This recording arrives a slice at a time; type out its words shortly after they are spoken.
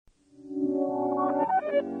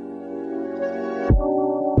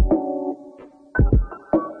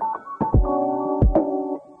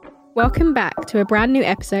Welcome back to a brand new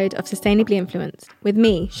episode of Sustainably Influenced with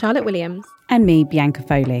me, Charlotte Williams. And me, Bianca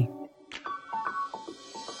Foley.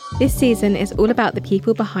 This season is all about the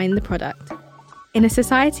people behind the product. In a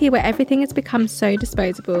society where everything has become so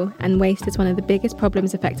disposable and waste is one of the biggest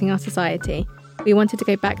problems affecting our society, we wanted to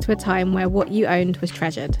go back to a time where what you owned was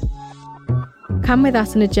treasured. Come with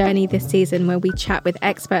us on a journey this season where we chat with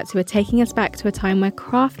experts who are taking us back to a time where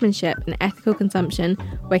craftsmanship and ethical consumption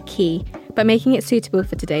were key, but making it suitable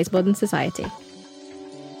for today's modern society.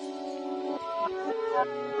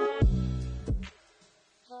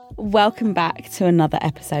 Welcome back to another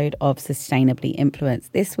episode of Sustainably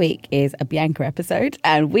Influenced. This week is a Bianca episode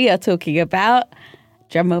and we are talking about,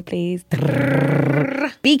 drumroll please,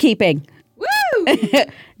 beekeeping. Woo!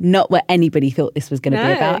 Not what anybody thought this was going to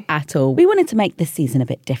be about at all. We wanted to make this season a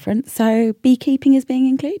bit different, so beekeeping is being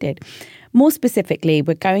included. More specifically,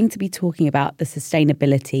 we're going to be talking about the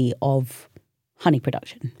sustainability of honey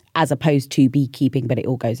production as opposed to beekeeping, but it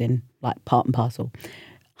all goes in like part and parcel.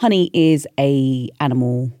 Honey is a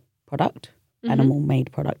animal product,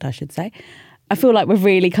 animal-made product, I should say. I feel like we're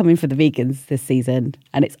really coming for the vegans this season,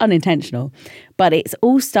 and it's unintentional, but it's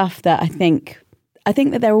all stuff that I think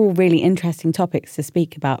that they're all really interesting topics to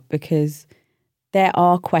speak about because there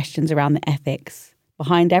are questions around the ethics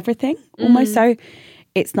behind everything, almost. So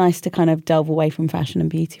it's nice to kind of delve away from fashion and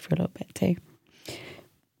beauty for a little bit too.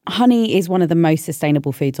 Honey is one of the most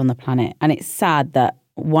sustainable foods on the planet, and it's sad that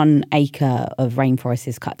 1 acre of rainforest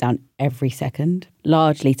is cut down every second,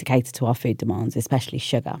 largely to cater to our food demands, especially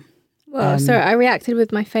sugar. Well, sorry, I reacted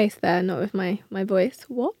with my face there, not with my voice.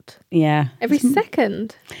 What? Yeah. Every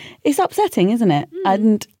second? It's upsetting, isn't it?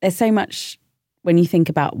 And there's so much, when you think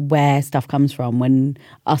about where stuff comes from, when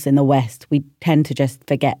us in the West, we tend to just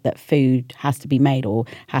forget that food has to be made or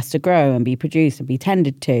has to grow and be produced and be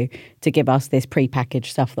tended to give us this prepackaged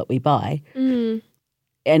stuff that we buy.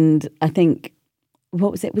 And I think,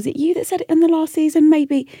 what was it? Was it you that said it in the last season,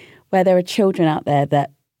 maybe, where there are children out there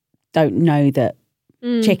that don't know that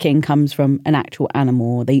chicken comes from an actual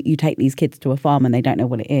animal. You take these kids to a farm and they don't know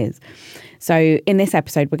what it is. So in this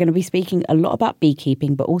episode, we're going to be speaking a lot about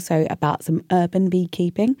beekeeping, but also about some urban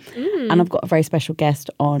beekeeping. And I've got a very special guest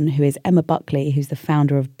on who is Emma Buckley, who's the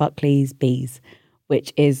founder of Buckley's Bees,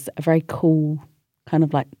 which is a very cool kind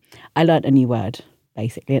of like, I learned a new word,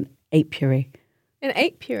 basically, an apiary. An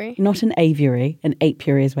apiary? Not an aviary. An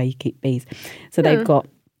apiary is where you keep bees. So they've got,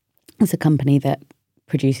 it's a company that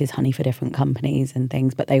produces honey for different companies and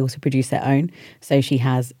things, but they also produce their own. So she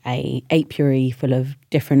has a apiary full of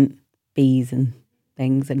different bees and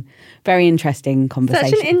things, and very interesting conversation.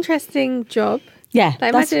 Such an interesting job. Yeah.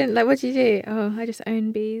 Like imagine, like, what do you do? Oh, I just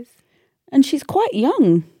own bees. And she's quite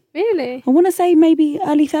young. Really? I want to say maybe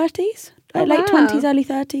early 30s. Late 20s, early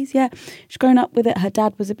 30s, yeah. She's grown up with it. Her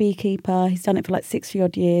dad was a beekeeper. He's done it for like 60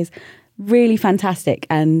 odd years. Really fantastic.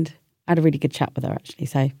 And I had a really good chat with her, actually.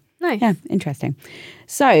 So, nice. Yeah, interesting.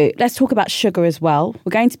 So let's talk about sugar as well.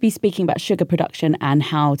 We're going to be speaking about sugar production and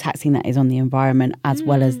how taxing that is on the environment, as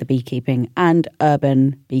well as the beekeeping and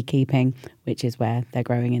urban beekeeping, which is where they're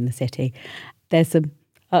growing in the city. There's some,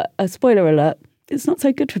 a spoiler alert, it's not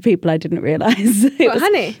so good for people, I didn't realise.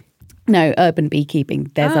 Honey? No, urban beekeeping.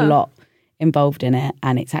 There's a lot involved in it,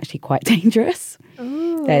 and it's actually quite dangerous.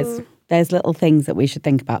 Ooh. There's little things that we should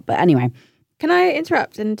think about. But anyway. Can I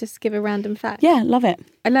interrupt and just give a random fact? Yeah, love it.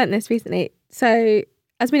 I learnt this recently. So,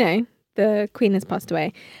 as we know, the Queen has passed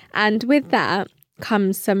away. And with that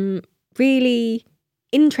comes some really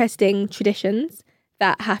interesting traditions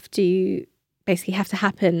that have to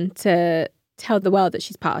happen to tell the world that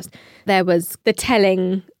she's passed. There was the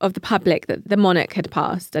telling of the public that the monarch had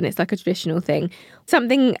passed, and it's like a traditional thing.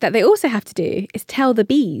 Something that they also have to do is tell the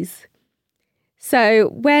bees. So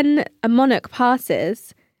when a monarch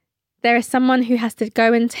passes, there is someone who has to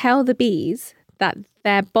go and tell the bees that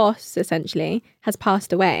their boss, essentially, has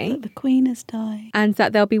passed away. That the Queen has died. And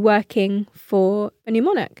that they'll be working for a new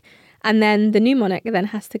monarch. And then the new monarch then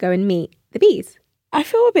has to go and meet the bees. I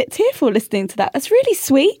feel a bit tearful listening to that. That's really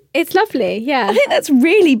sweet. It's lovely, yeah. I think that's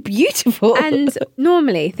really beautiful. And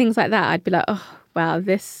normally, things like that, I'd be like, oh, wow,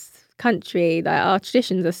 this country, like our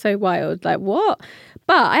traditions are so wild. Like, what?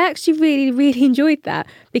 But I actually really, really enjoyed that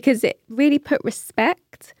because it really put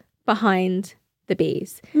respect behind the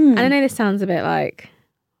bees. And I know this sounds a bit like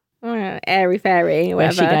airy-fairy or whatever.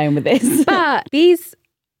 Where's she going with this? But bees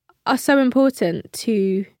are so important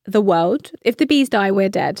to the world. If the bees die, we're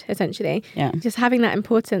dead, essentially. Yeah. Just having that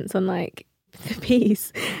importance on like the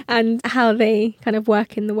bees and how they kind of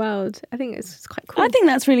work in the world. I think it's quite cool. I think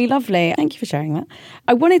that's really lovely. Thank you for sharing that.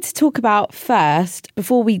 I wanted to talk about first,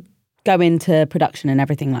 before we go into production and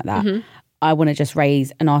everything like that, I want to just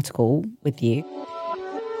raise an article with you.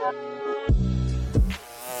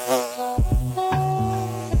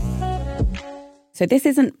 So this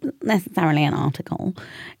isn't necessarily an article.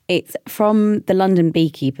 It's from the London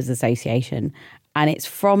Beekeepers Association, and it's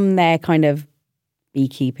from their kind of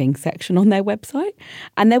beekeeping section on their website.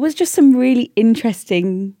 And there was just some really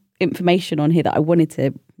interesting information on here that I wanted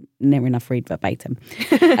to near enough read verbatim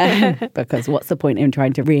because what's the point in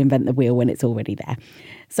trying to reinvent the wheel when it's already there?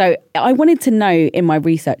 So I wanted to know in my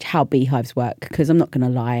research how beehives work, because I'm not going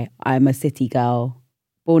to lie, I'm a city girl,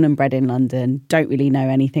 born and bred in London, don't really know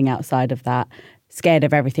anything outside of that, scared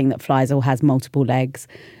of everything that flies or has multiple legs.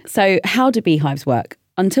 So how do beehives work?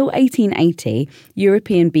 Until 1880,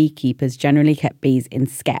 European beekeepers generally kept bees in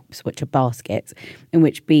skeps, which are baskets, in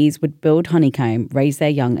which bees would build honeycomb, raise their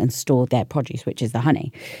young and store their produce, which is the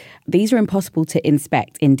honey. These are impossible to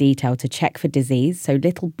inspect in detail to check for disease, so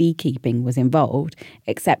little beekeeping was involved,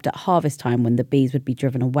 except at harvest time when the bees would be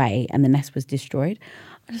driven away and the nest was destroyed.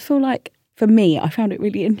 I just feel like, for me, I found it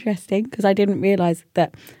really interesting because I didn't realise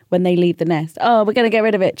that when they leave the nest, oh, we're going to get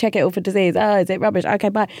rid of it, check it all for disease. Oh, is it rubbish? Okay,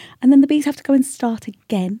 bye. And then the bees have to go and start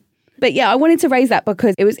again. But yeah, I wanted to raise that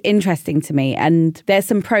because it was interesting to me. And there's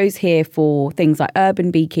some pros here for things like urban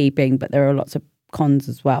beekeeping, but there are lots of cons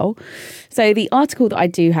as well. So the article that I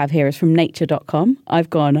do have here is from nature.com. I've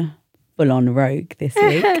gone full-on rogue this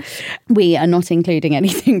week. We are not including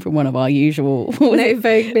anything from one of our usual... No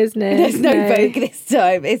Vogue business. There's no Vogue this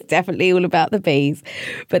time. It's definitely all about the bees.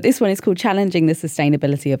 But this one is called Challenging the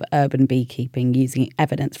Sustainability of Urban Beekeeping Using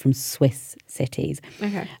Evidence from Swiss Cities.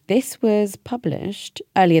 Okay. This was published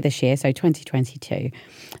earlier this year, so 2022,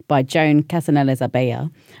 by Joan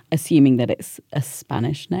Casanellas-Abella, assuming that it's a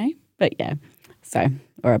Spanish name. But yeah, so,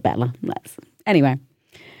 or a Bella. Anyway.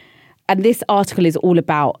 And this article is all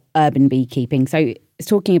about urban beekeeping. So it's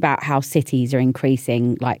talking about how cities are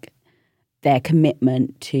increasing like their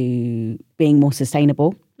commitment to being more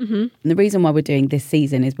sustainable. Mm-hmm. And the reason why we're doing this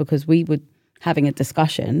season is because we were having a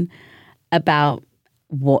discussion about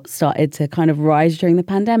what started to kind of rise during the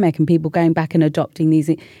pandemic and people going back and adopting these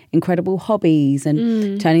incredible hobbies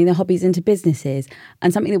and turning their hobbies into businesses.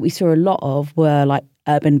 And something that we saw a lot of were like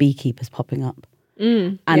urban beekeepers popping up.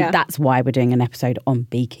 And that's why we're doing an episode on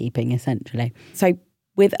beekeeping, essentially. So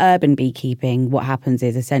with urban beekeeping, what happens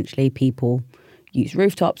is essentially people use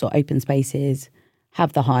rooftops or open spaces,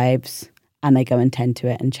 have the hives, and they go and tend to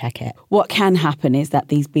it and check it. What can happen is that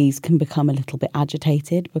these bees can become a little bit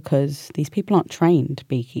agitated because these people aren't trained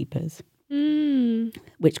beekeepers,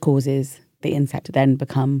 which causes the insect to then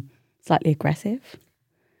become slightly aggressive.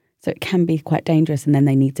 So it can be quite dangerous, and then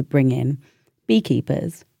they need to bring in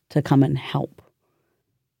beekeepers to come and help.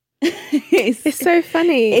 It's so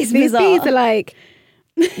funny. It's These bizarre. bees are like,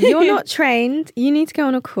 you're not trained. You need to go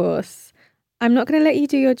on a course. I'm not going to let you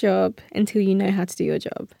do your job until you know how to do your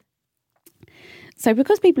job. So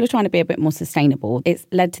because people are trying to be a bit more sustainable, it's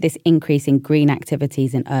led to this increase in green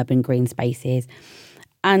activities in urban green spaces.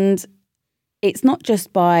 And it's not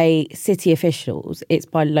just by city officials, it's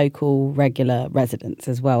by local regular residents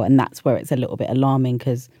as well. And that's where it's a little bit alarming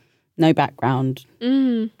because no background,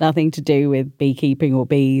 nothing to do with beekeeping or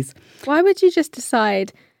bees. Why would you just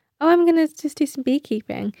decide, oh, I'm going to just do some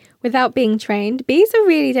beekeeping without being trained? Bees are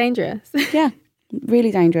really dangerous. Yeah, really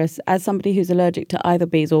dangerous. As somebody who's allergic to either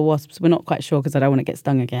bees or wasps, we're not quite sure because I don't want to get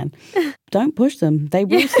stung again. Don't push them. They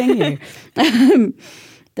will sting you.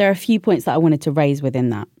 There are a few points that I wanted to raise within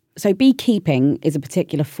that. So beekeeping is a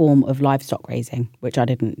particular form of livestock raising, which I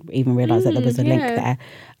didn't even realise that there was a link there.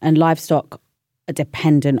 And livestock are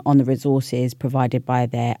dependent on the resources provided by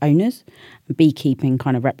their owners. Beekeeping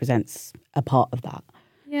kind of represents a part of that.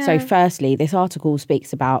 Yeah. So firstly, this article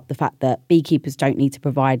speaks about the fact that beekeepers don't need to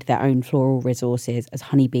provide their own floral resources as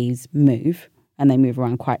honeybees move, and they move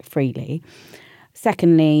around quite freely.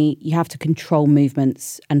 Secondly, you have to control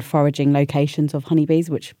movements and foraging locations of honeybees,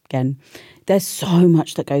 which again, there's so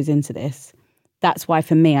much that goes into this. That's why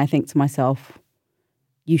for me, I think to myself,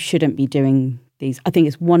 you shouldn't be doing these. I think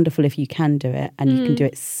it's wonderful if you can do it and you can do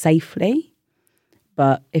it safely.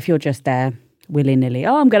 But if you're just there willy-nilly,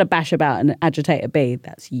 oh, I'm going to bash about and agitate a bee,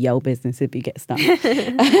 that's your business if you get stung.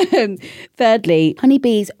 Thirdly,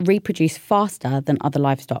 honeybees reproduce faster than other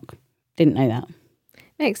livestock. Didn't know that.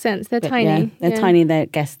 Makes sense. They're tiny. Yeah, they're tiny. I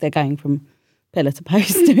guess they're going from pillar to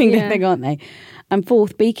post doing their thing, aren't they? And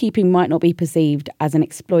fourth, beekeeping might not be perceived as an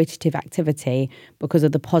exploitative activity because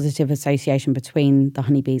of the positive association between the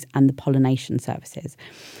honeybees and the pollination services.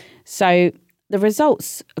 So the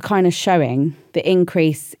results are kind of showing the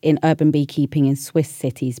increase in urban beekeeping in Swiss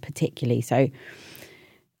cities particularly. So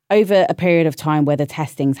over a period of time where the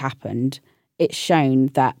testings happened, it's shown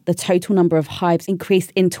that the total number of hives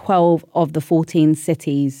increased in 12 of the 14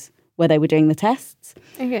 cities where they were doing the tests.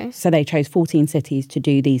 Okay. So they chose 14 cities to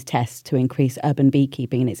do these tests to increase urban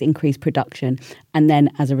beekeeping, and it's increased production. And then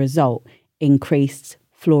as a result, increased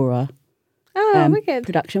flora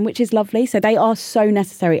production, which is lovely. So they are so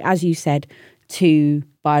necessary, as you said, to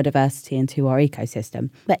biodiversity and to our ecosystem.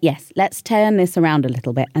 But yes, let's turn this around a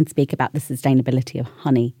little bit and speak about the sustainability of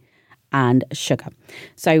honey and sugar.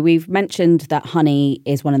 So we've mentioned that honey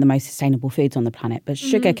is one of the most sustainable foods on the planet, but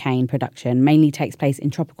sugarcane production mainly takes place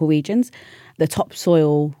in tropical regions. The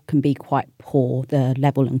topsoil can be quite poor, the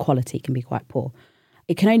level and quality can be quite poor.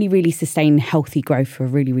 It can only really sustain healthy growth for a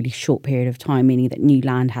really, really short period of time, meaning that new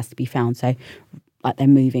land has to be found. So like they're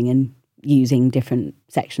moving and using different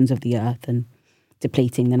sections of the earth and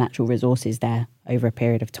depleting the natural resources there over a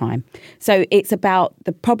period of time. So it's about,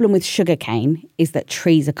 the problem with sugarcane is that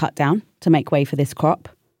trees are cut down to make way for this crop.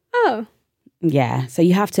 Oh. Yeah, so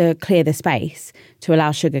you have to clear the space to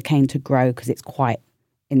allow sugarcane to grow because it's quite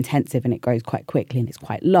intensive and it grows quite quickly and it's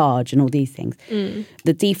quite large and all these things.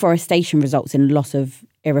 The deforestation results in loss of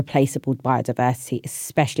irreplaceable biodiversity,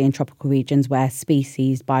 especially in tropical regions where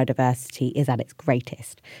species biodiversity is at its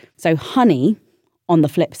greatest. So honey, on the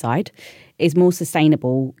flip side, is more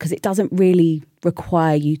sustainable because it doesn't really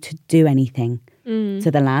require you to do anything to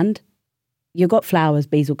the land. You've got flowers,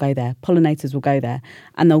 bees will go there, pollinators will go there,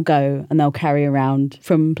 and they'll carry around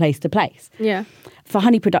from place to place. Yeah. For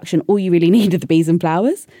honey production, all you really need are the bees and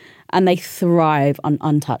flowers, and they thrive on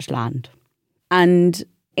untouched land. And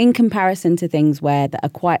in comparison to things that are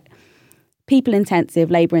quite people intensive,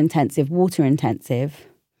 labour intensive, water intensive,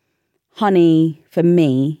 honey, for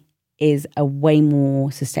me, is a way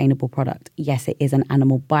more sustainable product. Yes, it is an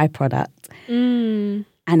animal byproduct.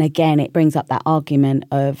 And again, it brings up that argument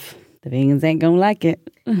of the vegans ain't gonna like it.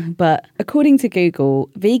 But according to Google,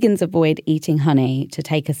 vegans avoid eating honey to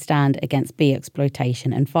take a stand against bee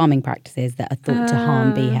exploitation and farming practices that are thought to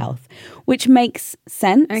harm bee health, which makes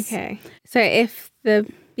sense. Okay. So if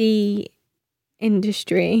the bee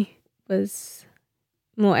industry was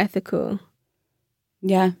more ethical.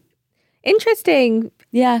 Yeah. Interesting.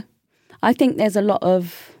 Yeah. I think there's a lot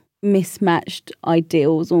of mismatched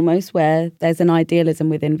ideals almost, where there's an idealism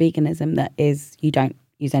within veganism that is you don't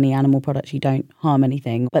use any animal products, you don't harm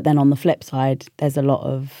anything. But then on the flip side, there's a lot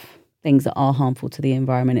of things that are harmful to the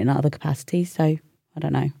environment in other capacities. So I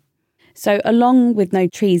don't know. So along with no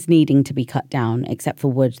trees needing to be cut down, except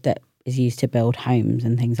for wood that is used to build homes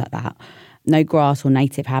and things like that, no grass or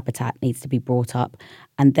native habitat needs to be brought up.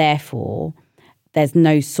 And therefore, there's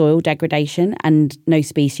no soil degradation and no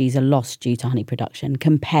species are lost due to honey production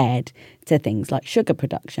compared to things like sugar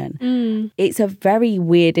production. It's a very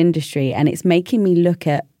weird industry, and it's making me look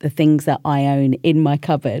at the things that I own in my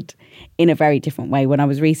cupboard in a very different way. When I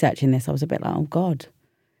was researching this, I was a bit like, oh God,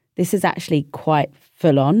 this is actually quite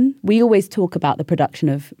full on. We always talk about the production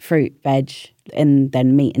of fruit, veg, and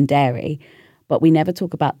then meat and dairy, but we never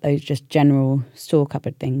talk about those just general store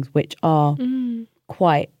cupboard things, which are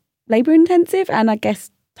quite labour intensive and I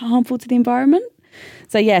guess harmful to the environment.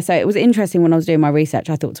 So it was interesting when I was doing my research.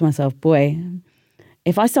 I thought to myself, boy,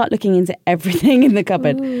 if I start looking into everything in the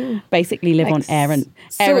cupboard, basically live like on air and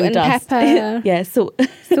dust. Pepper. Yeah,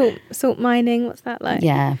 salt mining, what's that like?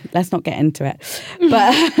 Yeah, let's not get into it.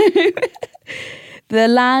 But the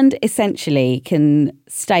land essentially can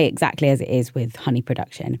stay exactly as it is with honey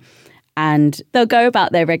production. And they'll go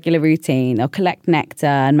about their regular routine. They'll collect nectar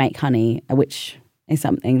and make honey, which is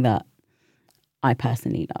something that I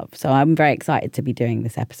personally love. So I'm very excited to be doing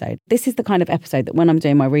this episode. This is the kind of episode that when I'm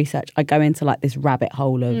doing my research, I go into like this rabbit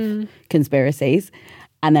hole of conspiracies,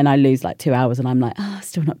 and then I lose like 2 hours and I'm like, I've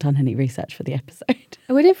still not done any research for the episode.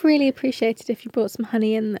 I would have really appreciated if you brought some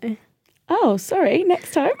honey in though. Oh, sorry,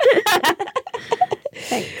 next time.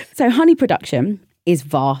 Thanks. So honey production is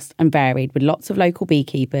vast and varied with lots of local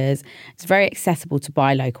beekeepers. It's very accessible to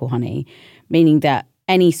buy local honey, meaning that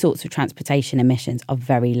any sorts of transportation emissions are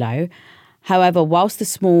very low. However, whilst the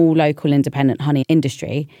small local independent honey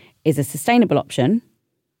industry is a sustainable option,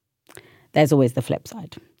 there's always the flip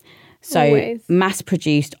side. So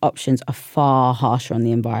mass-produced options are far harsher on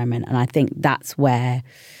the environment. And I think that's where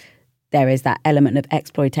there is that element of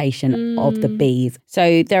exploitation of the bees.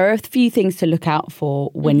 So there are a few things to look out for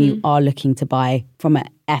when you are looking to buy from an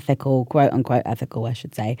ethical, quote-unquote ethical, I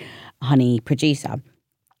should say, honey producer.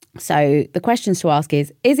 So the questions to ask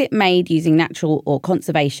is it made using natural or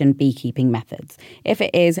conservation beekeeping methods? If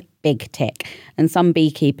it is, big tick. And some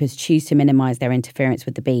beekeepers choose to minimise their interference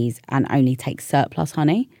with the bees and only take surplus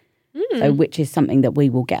honey, so which is something that we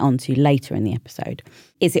will get onto later in the episode.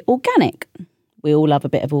 Is it organic? We all love a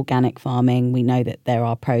bit of organic farming. We know that there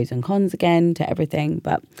are pros and cons again to everything,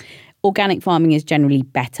 but organic farming is generally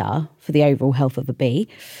better for the overall health of the bee.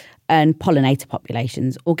 and pollinator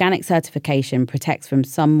populations. Organic certification protects from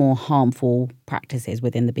some more harmful practices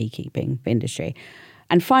within the beekeeping industry.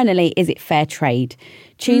 And finally, is it fair trade?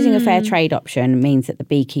 Choosing a fair trade option means that the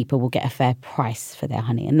beekeeper will get a fair price for their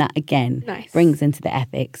honey. And that, again, brings into the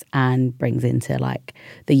ethics and brings into like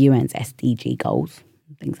the UN's SDG goals,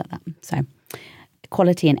 things like that. So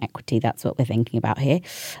equality and equity, that's what we're thinking about here.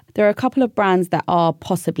 There are a couple of brands that are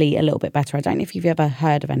possibly a little bit better. I don't know if you've ever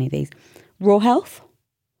heard of any of these. Raw Health?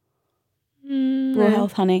 Raw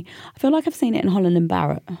Health honey. I feel like I've seen it in Holland and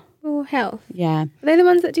Barrett. Raw Health? Yeah. Are they the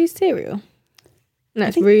ones that do cereal? No,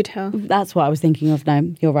 it's Rude Health. That's what I was thinking of.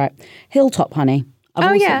 No, you're right. Hilltop honey.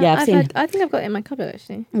 I've seen. I think I've got it in my cupboard,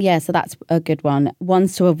 actually. Yeah, so that's a good one.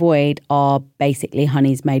 Ones to avoid are basically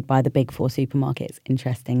honeys made by the big four supermarkets,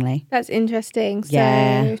 interestingly. That's interesting.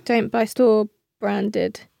 So don't buy store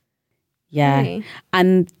branded honey.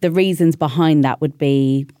 And the reasons behind that would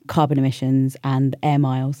be carbon emissions and air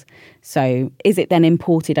miles. So is it then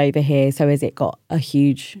imported over here? So has it got a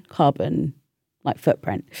huge carbon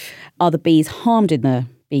footprint? Are the bees harmed in the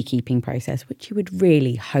beekeeping process, which you would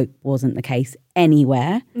really hope wasn't the case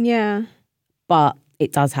anywhere? Yeah. But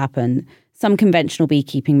it does happen. Some conventional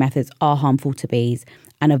beekeeping methods are harmful to bees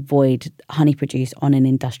and avoid honey produced on an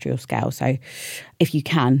industrial scale. So if you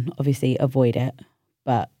can, obviously avoid it.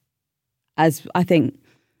 But as I think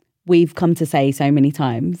we've come to say so many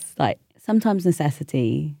times, sometimes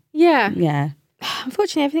necessity. Yeah. Yeah.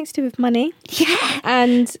 Unfortunately, everything's to do with money. Yeah.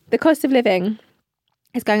 And the cost of living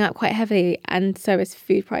is going up quite heavily, and so is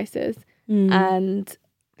food prices. And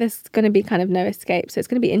there's going to be kind of no escape. So it's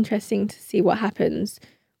going to be interesting to see what happens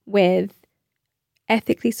with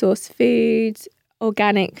ethically sourced foods,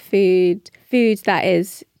 organic food, foods that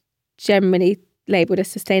is generally labelled as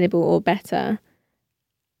sustainable or better,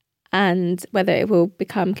 and whether it will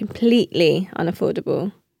become completely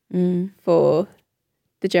unaffordable for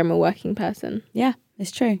the general working person. Yeah,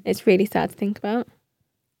 it's true. It's really sad to think about.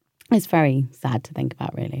 It's very sad to think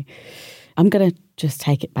about, really. I'm going to just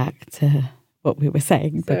take it back to what we were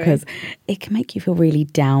saying, because it can make you feel really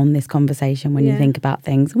down, this conversation, when you think about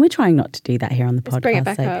things. And we're trying not to do that here on the podcast. Let's bring it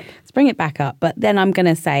back up. Let's bring it back up. But then I'm going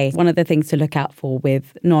to say one of the things to look out for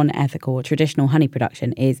with non-ethical or traditional honey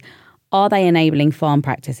production is, are they enabling farm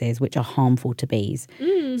practices which are harmful to bees?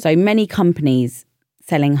 So many companies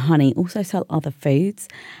selling honey also sell other foods.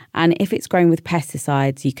 And if it's grown with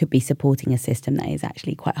pesticides, you could be supporting a system that is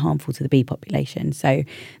actually quite harmful to the bee population. So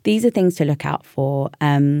these are things to look out for.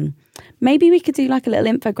 Maybe we could do a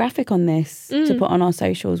little infographic on this to put on our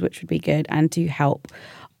socials, which would be good, and to help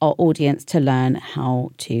our audience to learn how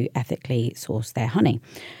to ethically source their honey.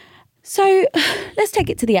 So let's take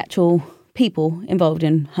it to the actual people involved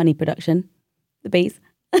in honey production, the bees.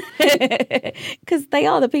 Because they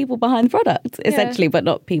are the people behind the product, essentially, but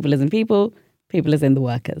not people as in people as in the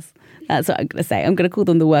workers. That's what I'm going to say. I'm going to call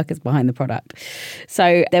them the workers behind the product.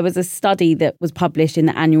 So there was a study that was published in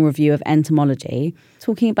the Annual Review of Entomology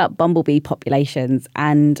talking about bumblebee populations,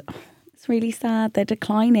 and it's really sad. They're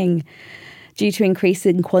declining due to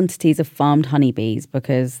increasing quantities of farmed honeybees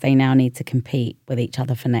because they now need to compete with each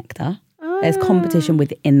other for nectar. There's competition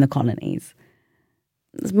within the colonies.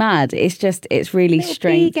 It's mad. It's really little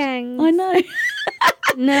strange. Bee gangs. I know.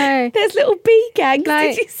 No. There's little bee gangs,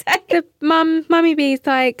 did you say? The mummy bees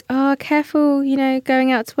careful,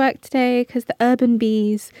 going out to work today because the urban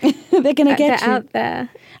bees, they're going to get they're you. out there.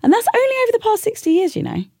 And that's only over the past 60 years,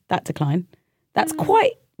 that decline. That's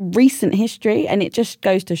quite recent history, and it just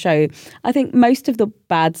goes to show, I think most of the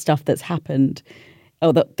bad stuff that's happened,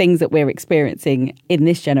 or the things that we're experiencing in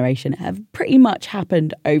this generation, have pretty much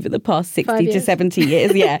happened over the past 60 to 70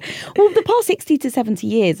 years. Yeah. Well, the past 60 to 70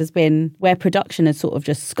 years has been where production has sort of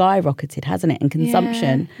just skyrocketed, hasn't it? And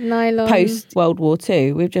consumption. Nylon. Post World War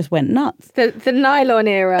II, we've just went nuts. The nylon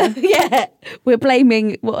era. Yeah. We're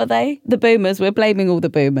blaming, what are they? The boomers. We're blaming all the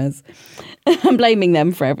boomers. I'm blaming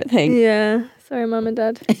them for everything. Yeah. Sorry, Mum and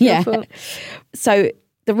Dad. It's your fault. So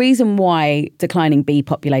the reason why declining bee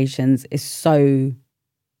populations is so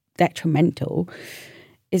detrimental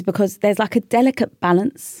is because there's a delicate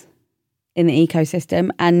balance in the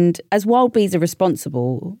ecosystem, and as wild bees are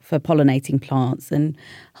responsible for pollinating plants and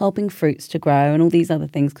helping fruits to grow and all these other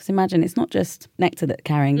things, because imagine it's not just nectar that's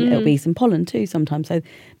carrying, it'll be some pollen too sometimes, so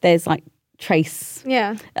there's trace.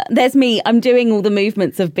 There's me, I'm doing all the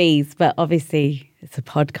movements of bees, but obviously it's a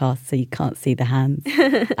podcast, so you can't see the hands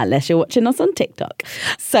unless you're watching us on TikTok.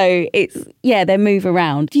 So they move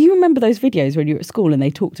around. Do you remember those videos when you were at school and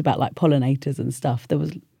they talked about pollinators and stuff? There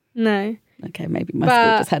was no. Okay, maybe my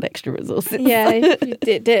school just had extra resources. Yeah,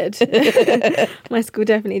 it did. My school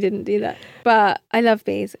definitely didn't do that. But I love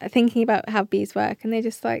bees. Thinking about how bees work, and they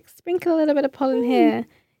just sprinkle a little bit of pollen here,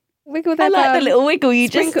 wiggle their I like bum, the little wiggle you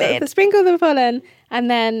just did. Sprinkle the pollen, and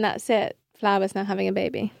then that's it. Flowers now having a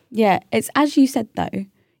baby. Yeah, it's as you said though.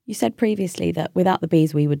 You said previously that without the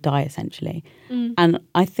bees we would die essentially. And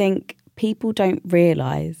I think people don't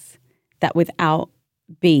realise that without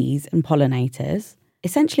bees and pollinators,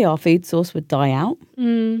 essentially our food source would die out.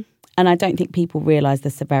 And I don't think people realise the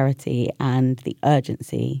severity and the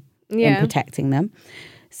urgency in protecting them.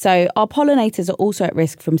 So our pollinators are also at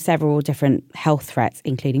risk from several different health threats,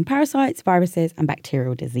 including parasites, viruses and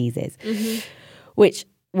bacterial diseases, which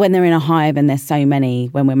when they're in a hive and there's so many,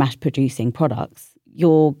 when we're mass producing products,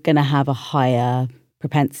 you're going to have a higher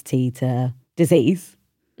propensity to disease,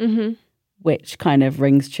 which kind of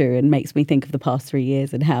rings true and makes me think of the past 3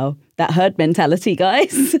 years and how that herd mentality,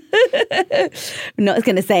 guys. I'm not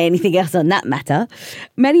going to say anything else on that matter.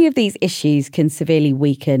 Many of these issues can severely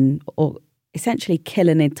weaken or essentially kill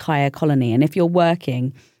an entire colony. And if you're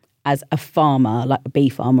working as a farmer, like a bee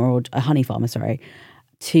farmer or a honey farmer,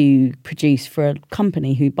 to produce for a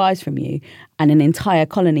company who buys from you and an entire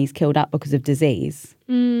colony is killed out because of disease,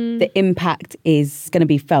 the impact is going to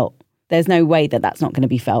be felt. There's no way that that's not going to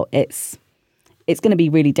be felt. It's going to be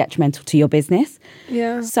really detrimental to your business.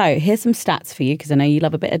 Yeah. So here's some stats for you because I know you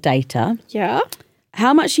love a bit of data. Yeah.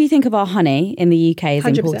 How much do you think of our honey in the UK is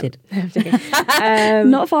 100%. Imported? No, I'm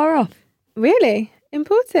joking. Not far off. Really?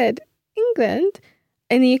 Imported? England?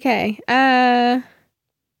 In the UK?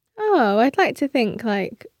 I'd like to think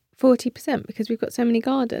like 40% because we've got so many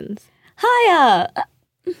gardens. Higher.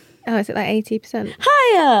 Oh, is it like 80%?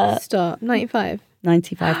 Higher. Stop. 95.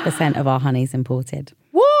 95% of our honey is imported.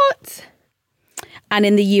 What? And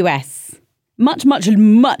in the US, much, much,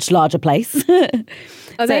 much larger place.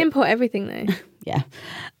 They import everything though. Yeah.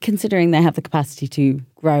 Considering they have the capacity to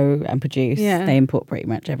grow and produce, they import pretty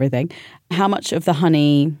much everything. How much of the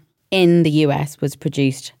honey in the US was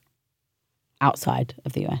produced outside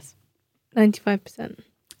of the US? 95%. A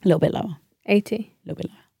little bit lower. 80. A little bit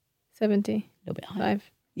lower. 70. A little bit higher.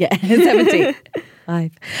 5. Yeah,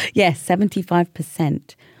 75. Yes,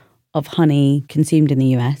 75% of honey consumed in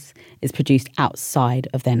the US is produced outside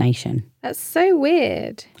of their nation. That's so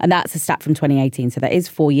weird. And that's a stat from 2018, so that is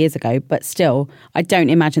 4 years ago. But still, I don't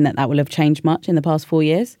imagine that will have changed much in the past 4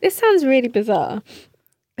 years. This sounds really bizarre.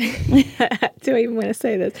 Do I even want to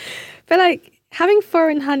say this? But like having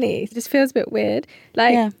foreign honey just feels a bit weird.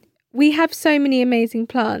 Like we have so many amazing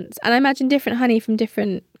plants, and I imagine different honey from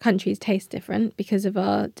different countries tastes different because of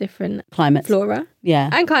our different climate, flora,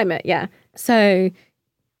 and climate. Yeah, so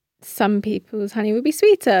some people's honey would be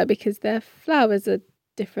sweeter because their flowers are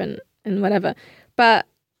different and whatever. But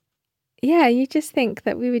yeah, you just think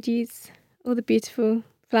that we would use all the beautiful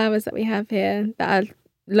flowers that we have here that are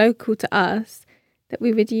local to us, that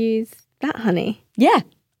we would use that honey. Yeah.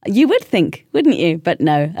 You would think, wouldn't you? But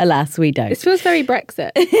no, alas, we don't. This feels very Brexit.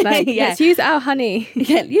 Like, let's use our honey.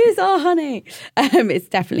 Yeah, use our honey. It's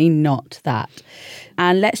definitely not that.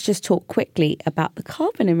 And let's just talk quickly about the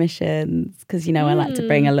carbon emissions, because, I like to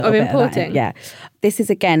bring a little bit importing. Of that in. Yeah. This is,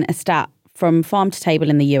 again, a stat from Farm to Table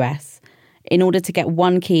in the US. In order to get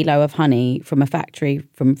 1 kilo of honey from a factory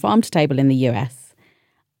from farm to table in the US,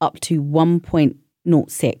 up to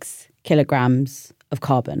 1.06 kilograms of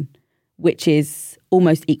carbon, which is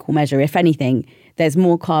almost equal measure. If anything, there's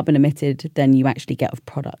more carbon emitted than you actually get of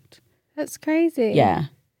product. That's crazy. Yeah.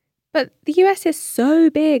 But the US is so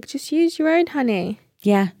big. Just use your own honey.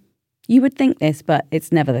 Yeah. You would think this, but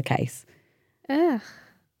it's never the case. Ugh.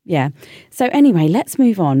 Yeah. So anyway, let's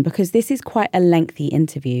move on because this is quite a lengthy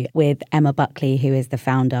interview with Emma Buckley, who is the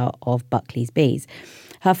founder of Buckley's Bees.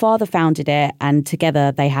 Her father founded it, and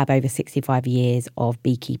together they have over 65 years of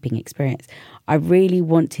beekeeping experience. I really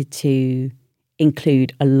wanted to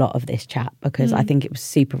include a lot of this chat because I think it was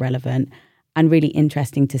super relevant and really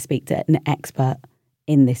interesting to speak to an expert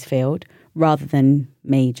in this field rather than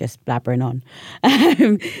me just blabbering on.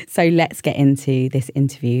 So let's get into this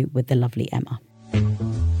interview with the lovely Emma.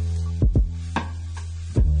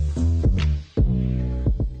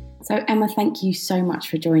 So Emma, thank you so much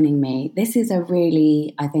for joining me. This is a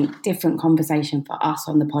really, I think, different conversation for us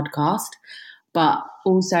on the podcast, but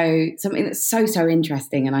also something that's so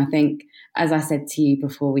interesting. And I think, as I said to you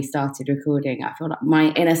before we started recording, I feel like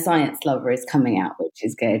my inner science lover is coming out, which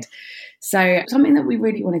is good. So something that we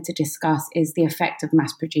really wanted to discuss is the effect of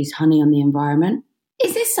mass-produced honey on the environment.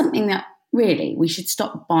 Is this something that really we should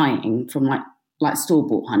stop buying from like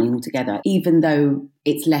store-bought honey altogether, even though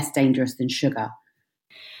it's less dangerous than sugar?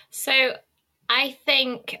 So I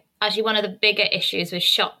think actually one of the bigger issues with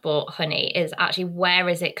shop-bought honey is actually where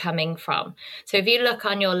is it coming from? So if you look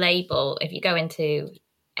on your label, if you go into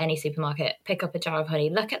any supermarket, pick up a jar of honey,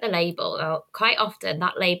 look at the label. Now, quite often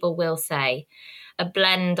that label will say a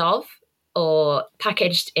blend of, or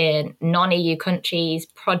packaged in non-EU countries,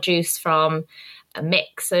 produce from a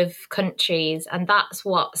mix of countries. And that's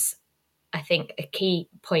what's, I think, a key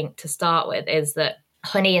point to start with, is that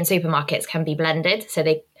honey in supermarkets can be blended. So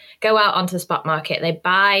they go out onto the spot market, they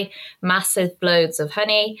buy massive loads of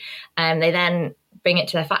honey, and they then bring it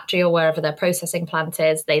to their factory or wherever their processing plant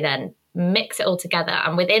is. They then mix it all together.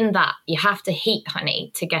 And within that, you have to heat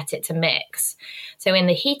honey to get it to mix. So in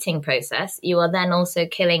the heating process, you are then also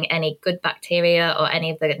killing any good bacteria or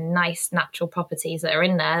any of the nice natural properties that are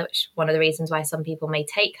in there, which is one of the reasons why some people may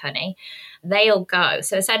take honey. They'll go.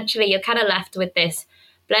 So essentially, you're kind of left with this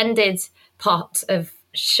blended pot of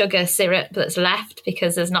sugar syrup that's left,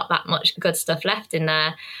 because there's not that much good stuff left in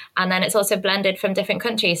there. And then it's also blended from different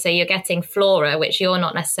countries. So you're getting flora, which you're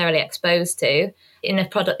not necessarily exposed to in a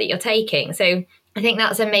product that you're taking. So I think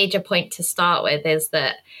that's a major point to start with, is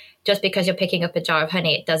that just because you're picking up a jar of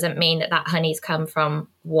honey, it doesn't mean that that honey's come from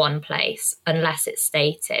one place unless it's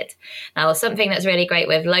stated. Now, something that's really great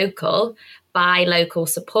with local, buy local,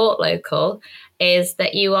 support local, is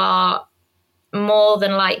that you are more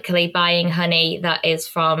than likely buying honey that is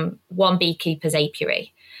from one beekeeper's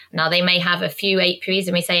apiary. Now, they may have a few apiaries,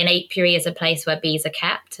 and we say an apiary is a place where bees are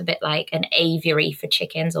kept, a bit like an aviary for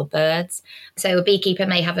chickens or birds. So a beekeeper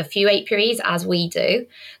may have a few apiaries, as we do.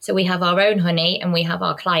 So we have our own honey and we have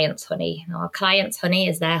our clients' honey. Now, our clients' honey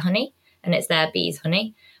is their honey and it's their bees'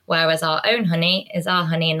 honey, whereas our own honey is our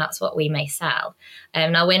honey, and that's what we may sell.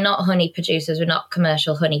 Now, we're not honey producers, we're not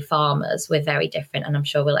commercial honey farmers, we're very different, and I'm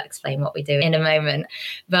sure we'll explain what we do in a moment.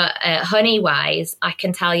 But honey-wise, I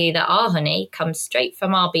can tell you that our honey comes straight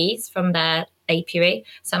from our bees, from their apiary.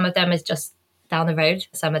 Some of them is just down the road,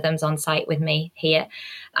 some of them's on site with me here,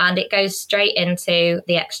 and it goes straight into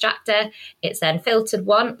the extractor. It's then filtered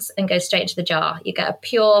once and goes straight into the jar. You get a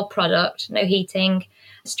pure product, no heating,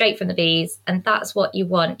 straight from the bees, and that's what you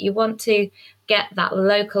want. You want to get that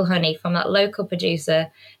local honey from that local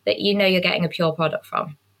producer that you know you're getting a pure product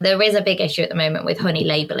from. There is a big issue at the moment with honey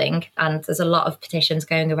labelling, and there's a lot of petitions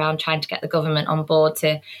going around trying to get the government on board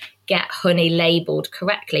to get honey labelled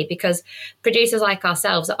correctly, because producers like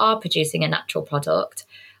ourselves that are producing a natural product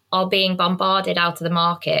are being bombarded out of the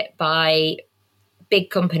market by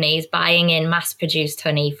big companies buying in mass-produced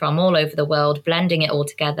honey from all over the world, blending it all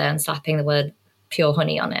together and slapping the word pure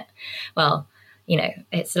honey on it. Well, you know,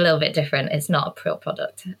 it's a little bit different. It's not a pure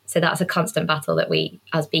product. So that's a constant battle that we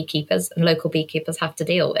as beekeepers and local beekeepers have to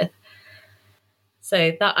deal with.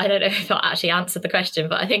 So that, I don't know if that actually answered the question,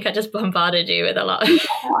 but I think I just bombarded you with a lot.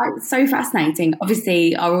 It's so fascinating.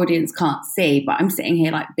 Obviously, our audience can't see, but I'm sitting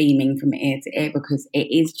here like beaming from ear to ear because it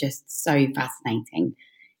is just so fascinating.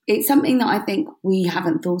 It's something that I think we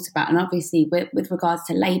haven't thought about. And obviously, with regards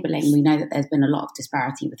to labelling, we know that there's been a lot of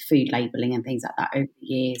disparity with food labelling and things like that over the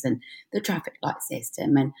years, and the traffic light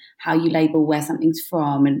system and how you label where something's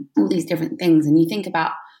from and all these different things. And you think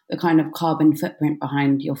about the kind of carbon footprint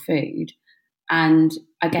behind your food. And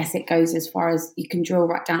I guess it goes as far as you can drill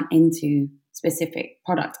right down into specific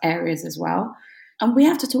product areas as well. And we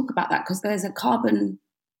have to talk about that because there's a carbon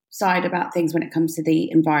side about things when it comes to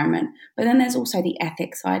the environment, but then there's also the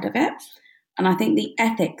ethics side of it. And I think the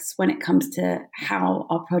ethics when it comes to how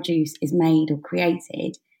our produce is made or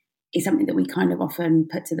created is something that we kind of often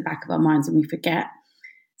put to the back of our minds and we forget.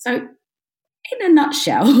 So in a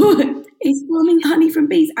nutshell, is farming honey from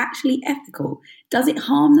bees actually ethical? Does it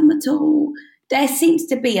harm them at all? There seems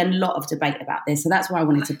to be a lot of debate about this, so that's why I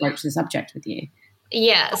wanted to broach the subject with you.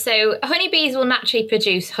 Yeah, so honeybees will naturally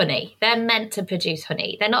produce honey. They're meant to produce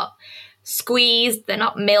honey. They're not squeezed, they're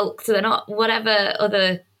not milked, they're not whatever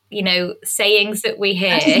other, you know, sayings that we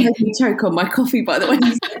hear. I just made me choke on my coffee, by the way.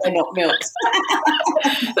 You said they're not milked.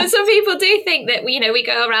 But some people do think that, you know, we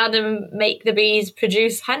go around and make the bees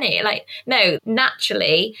produce honey. Like, no,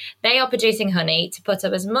 naturally, they are producing honey to put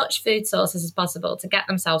up as much food sources as possible to get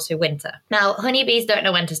themselves through winter. Now, honeybees don't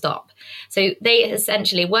know when to stop. So they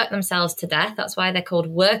essentially work themselves to death. That's why they're called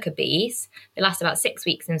worker bees. They last about 6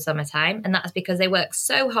 weeks in summertime. And that's because they work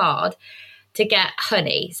so hard to get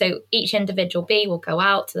honey. So each individual bee will go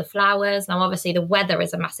out to the flowers. Now, obviously, the weather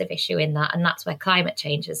is a massive issue in that, and that's where climate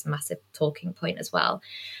change is a massive talking point as well.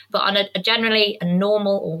 But on a generally a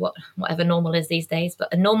normal, or whatever normal is these days,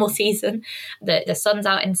 but a normal season, the sun's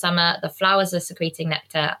out in summer, the flowers are secreting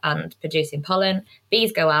nectar and producing pollen.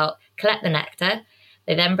 Bees go out, collect the nectar,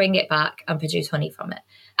 they then bring it back and produce honey from it.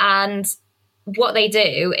 And what they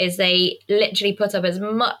do is they literally put up as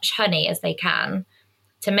much honey as they can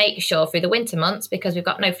to make sure through the winter months, because we've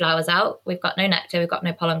got no flowers out, we've got no nectar, we've got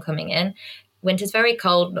no pollen coming in, Winter's very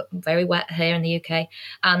cold, very wet here in the UK,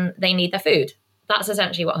 and they need their food. That's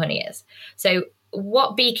essentially what honey is. So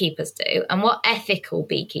what beekeepers do and what ethical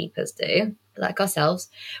beekeepers do, like ourselves,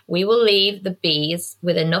 we will leave the bees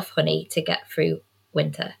with enough honey to get through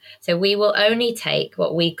winter. So we will only take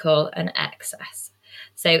what we call an excess.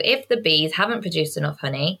 So if the bees haven't produced enough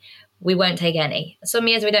honey, we won't take any. Some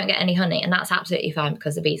years we don't get any honey, and that's absolutely fine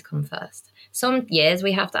because the bees come first. Some years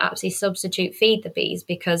we have to actually substitute feed the bees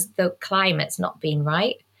because the climate's not been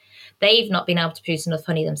right. They've not been able to produce enough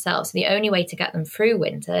honey themselves. So the only way to get them through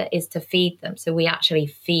winter is to feed them. So we actually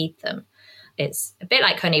feed them. It's a bit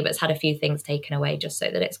like honey, but it's had a few things taken away just so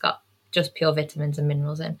that it's got just pure vitamins and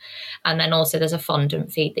minerals in. And then also there's a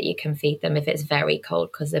fondant feed that you can feed them if it's very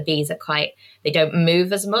cold, because the bees are they don't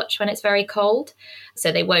move as much when it's very cold.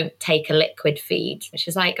 So they won't take a liquid feed, which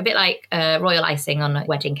is like a bit like royal icing on a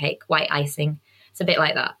wedding cake, white icing. It's a bit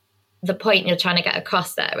like that. The point you're trying to get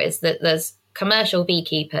across there is that there's commercial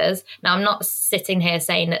beekeepers. Now, I'm not sitting here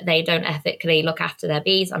saying that they don't ethically look after their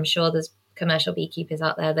bees. I'm sure there's commercial beekeepers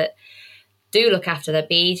out there that do look after their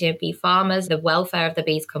bees, bee farmers. The welfare of the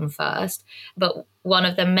bees come first. But one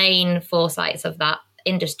of the main foresights of that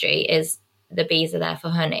industry is the bees are there for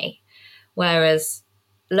honey. Whereas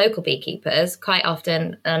local beekeepers, quite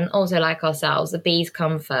often, and also like ourselves, the bees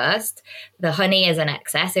come first. The honey is an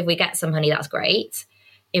excess. If we get some honey, that's great.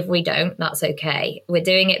 If we don't, that's okay. We're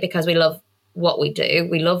doing it because we love what we do.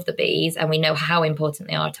 We love the bees and we know how important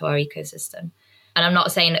they are to our ecosystem. And I'm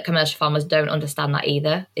not saying that commercial farmers don't understand that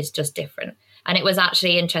either. It's just different. And it was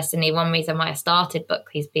actually, interestingly, one reason why I started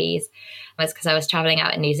Buckley's Bees was because I was traveling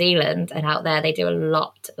out in New Zealand, and out there they do a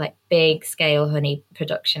lot, like big scale honey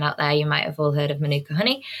production out there. You might have all heard of Manuka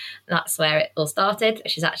honey. That's where it all started,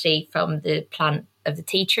 which is actually from the plant of the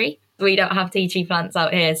tea tree. We don't have tea tree plants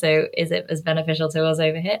out here, so is it as beneficial to us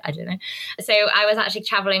over here? I don't know. So I was actually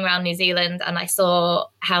traveling around New Zealand and I saw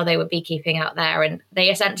how they were beekeeping out there, and they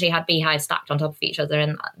essentially had beehives stacked on top of each other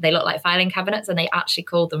and they looked like filing cabinets, and they actually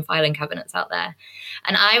called them filing cabinets out there.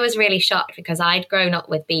 And I was really shocked because I'd grown up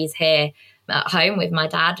with bees here at home with my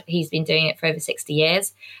dad. He's been doing it for over 60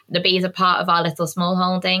 years. The bees are part of our little small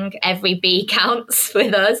holding. Every bee counts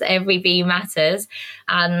with us. Every bee matters.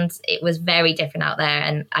 And it was very different out there.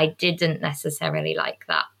 And I didn't necessarily like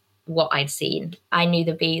that, what I'd seen. I knew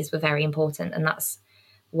the bees were very important. And that's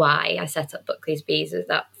why I set up Buckley's Bees.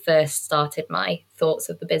 That first started my thoughts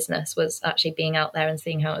of the business, was actually being out there and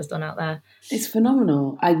seeing how it was done out there. It's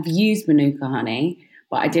phenomenal. I've used Manuka honey,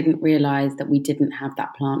 but I didn't realise that we didn't have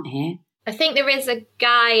that plant here. I think there is a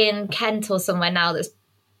guy in Kent or somewhere now that's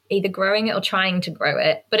either growing it or trying to grow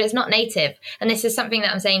it, but it's not native. And this is something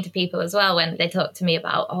that I'm saying to people as well when they talk to me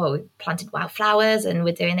about, oh, we planted wildflowers and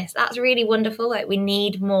we're doing this. That's really wonderful. Like, we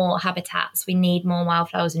need more habitats. We need more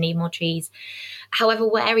wildflowers. We need more trees. However,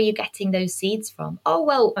 where are you getting those seeds from? Oh,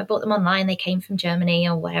 well, I bought them online. They came from Germany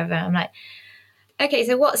or wherever. I'm like, okay,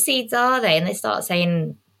 so what seeds are they? And they start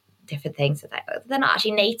saying different things. They're not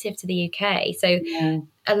actually native to the UK. So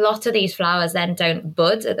a lot of these flowers then don't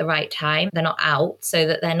bud at the right time. They're not out, so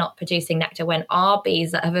that they're not producing nectar when our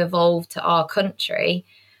bees that have evolved to our country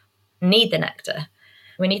need the nectar.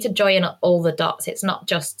 We need to join up all the dots. It's not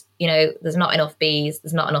just, there's not enough bees,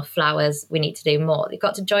 there's not enough flowers, we need to do more. You've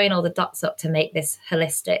got to join all the dots up to make this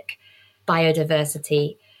holistic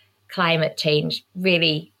biodiversity, climate change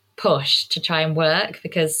really push to try and work,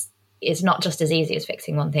 because it's not just as easy as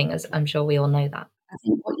fixing one thing, as I'm sure we all know that. I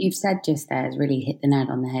think what you've said just there has really hit the nail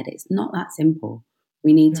on the head. It's not that simple.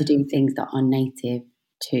 We need to do things that are native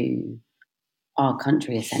to our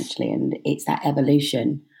country, essentially. And it's that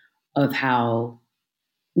evolution of how,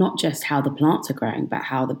 not just how the plants are growing, but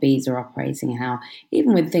how the bees are operating, how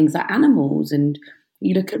even with things like animals, and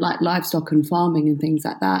you look at like livestock and farming and things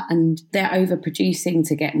like that, and they're overproducing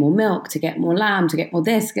to get more milk, to get more lamb, to get more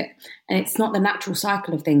this, and it's not the natural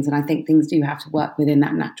cycle of things. And I think things do have to work within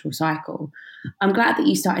that natural cycle. I'm glad that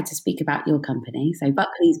you started to speak about your company, so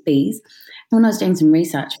Buckley's Bees. When I was doing some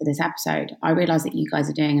research for this episode, I realised that you guys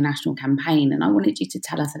are doing a national campaign, and I wanted you to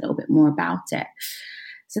tell us a little bit more about it.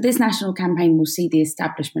 So this national campaign will see the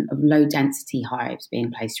establishment of low-density hives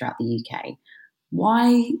being placed throughout the UK.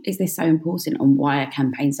 Why is this so important, and why are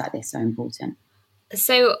campaigns like this so important?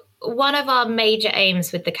 So one of our major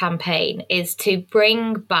aims with the campaign is to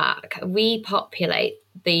bring back, repopulate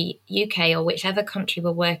the UK or whichever country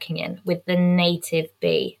we're working in with the native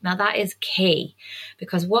bee. Now that is key,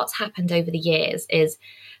 because what's happened over the years is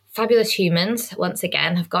fabulous humans, once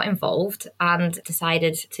again, have got involved and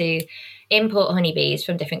decided to import honeybees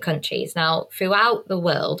from different countries. Now, throughout the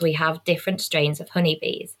world, we have different strains of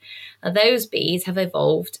honeybees. Now, those bees have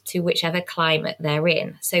evolved to whichever climate they're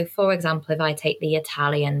in. So, for example, if I take the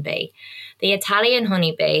Italian bee, the Italian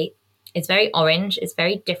honeybee is very orange, it's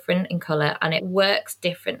very different in colour, and it works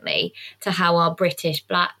differently to how our British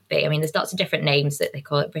black bee, I mean, there's lots of different names that they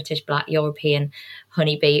call it, British black, European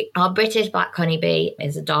honeybee. Our British black honeybee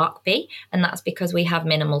is a dark bee, and that's because we have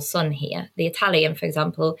minimal sun here. The Italian, for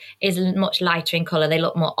example, is much lighter in colour. They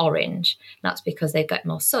look more orange. That's because they've got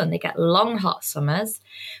more sun. They get long, hot summers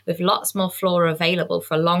with lots more flora available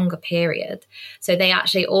for a longer period. So they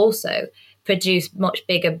actually also produce much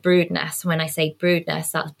bigger brood nests. When I say brood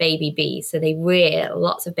nests, that's baby bees. So they rear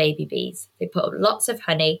lots of baby bees. They put up lots of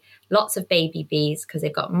honey, lots of baby bees, because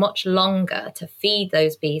they've got much longer to feed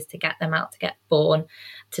those bees, to get them out, to get born,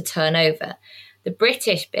 to turn over. The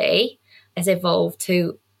British bee has evolved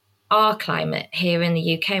to our climate here in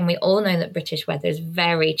the UK, and we all know that British weather is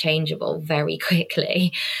very changeable very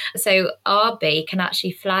quickly. So our bee can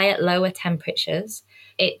actually fly at lower temperatures.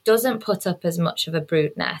 It doesn't put up as much of a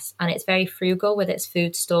brood nest, and it's very frugal with its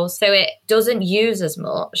food stores. So it doesn't use as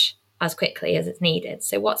much as quickly as it's needed.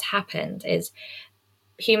 So what's happened is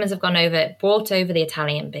humans have gone over, brought over the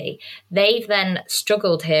Italian bee. They've then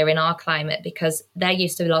struggled here in our climate because they're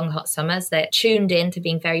used to long, hot summers. They're tuned in to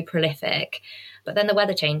being very prolific, but then the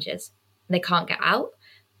weather changes. They can't get out.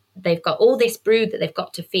 They've got all this brood that they've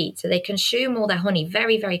got to feed. So they consume all their honey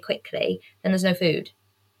very, very quickly. Then there's no food.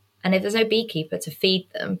 And if there's no beekeeper to feed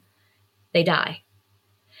them, they die.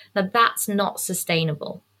 Now, that's not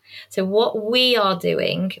sustainable. So what we are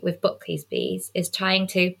doing with Buckley's bees is trying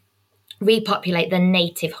to repopulate the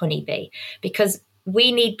native honeybee, because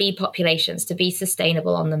we need bee populations to be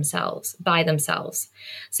sustainable on themselves, by themselves.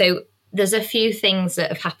 So there's a few things that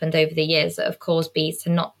have happened over the years that have caused bees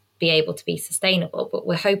to not be able to be sustainable, but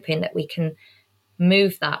we're hoping that we can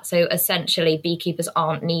move that. So essentially, beekeepers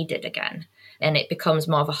aren't needed again, and it becomes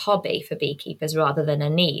more of a hobby for beekeepers rather than a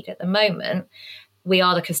need. At the moment, we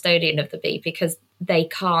are the custodian of the bee because they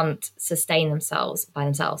can't sustain themselves by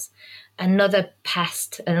themselves. Another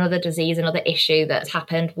pest, another disease, another issue that's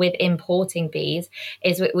happened with importing bees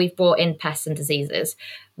is we've brought in pests and diseases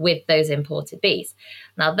with those imported bees.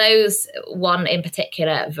 Now, those, one in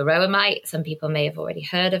particular, varroa mite, some people may have already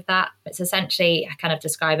heard of that. It's essentially, I kind of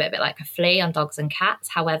describe it a bit like a flea on dogs and cats.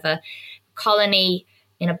 However, colony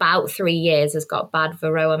in about 3 years has got bad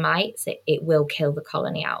varroa mites, it will kill the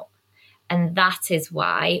colony out. And that is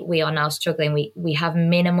why we are now struggling. We have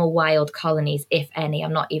minimal wild colonies, if any.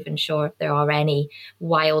 I'm not even sure if there are any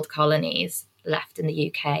wild colonies left in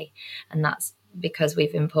the UK. And that's because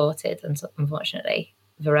we've imported, and so, unfortunately,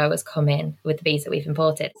 varroa has come in with the bees that we've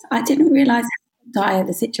imported. I didn't realise how dire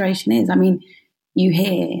the situation is. I mean, you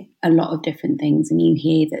hear a lot of different things, and you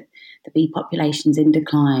hear that the bee population's in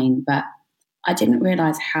decline, but I didn't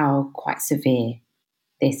realise how quite severe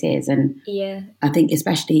this is. And yeah, I think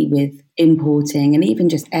especially with importing and even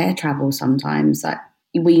just air travel sometimes, like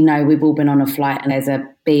we know we've all been on a flight and there's a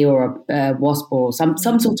bee or a wasp or some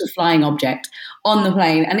sort of flying object on the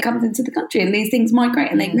plane, and it comes into the country, and these things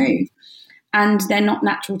migrate and they move. And they're not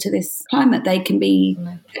natural to this climate. They can be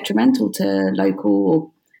detrimental to local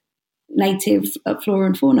or native flora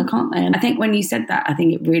and fauna, can't they? And I think when you said that, I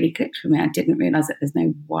think it really clicked for me. I didn't realise that there's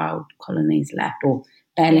no wild colonies left, or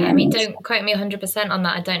barely any. I mean, don't quote me 100% on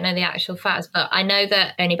that. I don't know the actual facts, but I know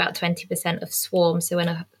that only about 20% of swarms, so when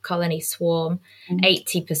a colony swarm,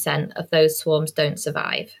 80% of those swarms don't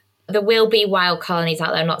survive. There will be wild colonies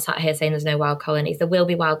out there. I'm not sat here saying there's no wild colonies. There will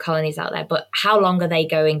be wild colonies out there, but how long are they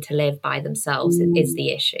going to live by themselves is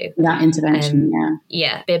the issue. That intervention,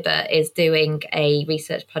 Yeah, BIBA is doing a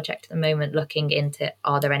research project at the moment looking into,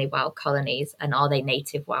 are there any wild colonies and are they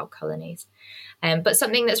native wild colonies? But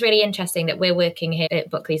something that's really interesting that we're working here at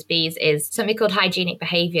Buckley's Bees is something called hygienic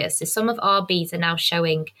behaviour. So some of our bees are now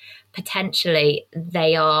showing potentially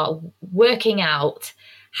they are working out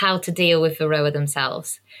how to deal with varroa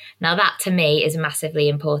themselves. Now, that to me is massively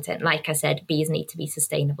important. Like I said, bees need to be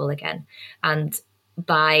sustainable again. And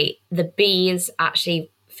by the bees actually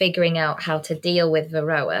figuring out how to deal with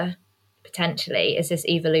varroa, potentially, is this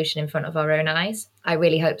evolution in front of our own eyes? I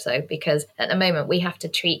really hope so, because at the moment we have to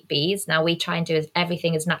treat bees. Now, we try and do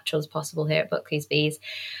everything as natural as possible here at Buckley's Bees.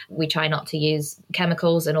 We try not to use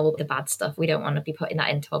chemicals and all the bad stuff. We don't want to be putting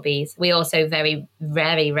that into our bees. We also very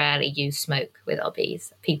rarely use smoke with our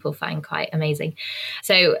bees. People find quite amazing.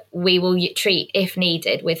 So we will treat, if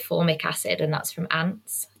needed, with formic acid, and that's from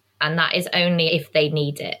ants. And that is only if they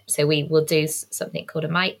need it. So we will do something called a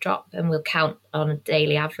mite drop, and we'll count on a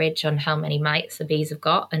daily average on how many mites the bees have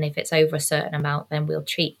got. And if it's over a certain amount, then we'll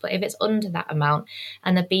treat. But if it's under that amount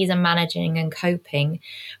and the bees are managing and coping,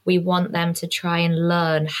 we want them to try and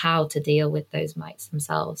learn how to deal with those mites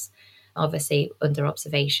themselves, obviously under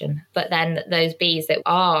observation. But then those bees that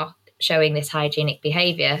are showing this hygienic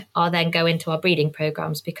behaviour are then go into our breeding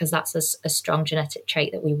programmes, because that's a strong genetic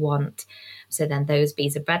trait that we want. So then those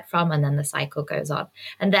bees are bred from, and then the cycle goes on.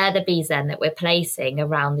 And they're the bees then that we're placing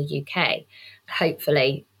around the UK.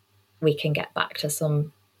 Hopefully we can get back to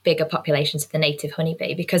some bigger populations of the native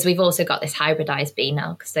honeybee, because we've also got this hybridized bee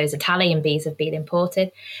now, because those Italian bees have been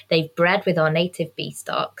imported. They've bred with our native bee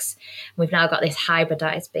stocks. We've now got this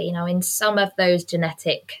hybridized bee. Now, in some of those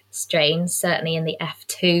genetic strains, certainly in the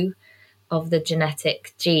F2 of the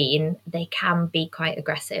genetic gene, they can be quite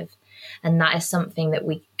aggressive. And that is something that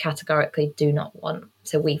we categorically do not want.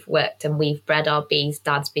 So we've worked and we've bred our bees.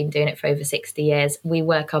 Dad's been doing it for over 60 years. We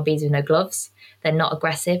work our bees with no gloves. They're not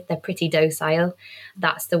aggressive. They're pretty docile.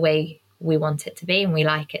 That's the way we want it to be, and we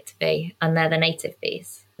like it to be. And they're the native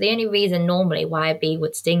bees. The only reason normally why a bee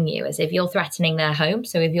would sting you is if you're threatening their home.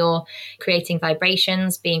 So if you're creating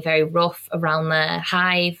vibrations, being very rough around their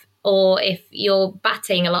hive, or if you're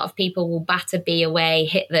batting, a lot of people will bat a bee away,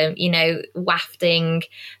 hit them, wafting.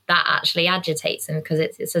 That actually agitates them, because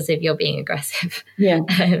it's as if you're being aggressive. Yeah,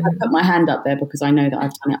 I put my hand up there because I know that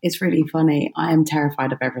I've done it. It's really funny. I am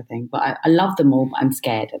terrified of everything, but I love them all, but I'm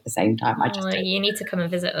scared at the same time. You need to come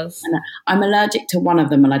and visit us. I'm allergic to one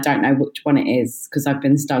of them, and I don't know which one it is because I've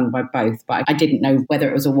been stung by both, but I didn't know whether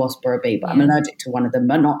it was a wasp or a bee, but I'm allergic to one of them,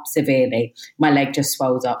 but not severely. My leg just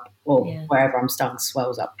swells up, or wherever I'm stung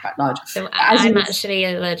swells up quite large. So I'm actually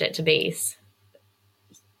allergic to bees.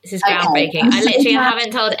 This is groundbreaking. I literally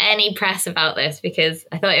haven't told any press about this because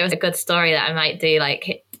I thought it was a good story that I might do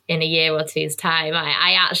like in a year or two's time.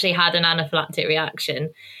 I actually had an anaphylactic reaction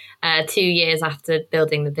 2 years after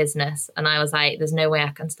building the business. And I was like, there's no way I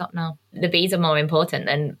can stop now. The bees are more important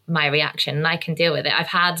than my reaction, and I can deal with it.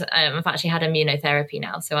 I've actually had immunotherapy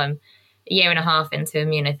now. So I'm a year and a half into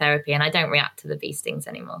immunotherapy, and I don't react to the bee stings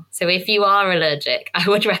anymore. So if you are allergic, I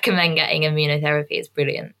would recommend getting immunotherapy. It's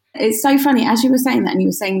brilliant. It's so funny, as you were saying that, and you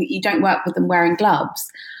were saying that you don't work with them wearing gloves.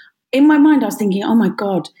 In my mind, I was thinking, oh my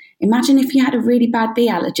God, imagine if you had a really bad bee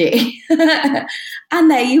allergy.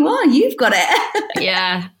 And there you are, you've got it.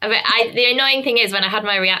 Yeah. The annoying thing is when I had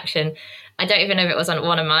my reaction, I don't even know if it was on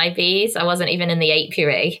one of my bees. I wasn't even in the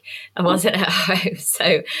apiary. I wasn't at home.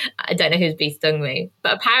 So I don't know whose bee stung me.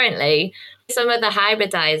 But apparently some of the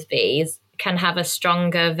hybridized bees can have a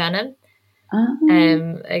stronger venom.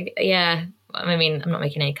 Yeah. I mean, I'm not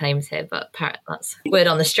making any claims here, but that's word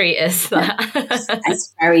on the street is that.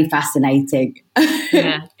 It's very fascinating.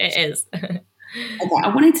 Yeah, it is. Okay,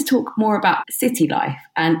 I wanted to talk more about city life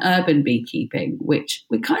and urban beekeeping, which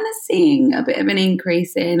we're kind of seeing a bit of an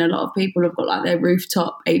increase in. A lot of people have got like their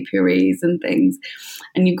rooftop apiaries and things.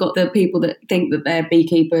 And you've got the people that think that they're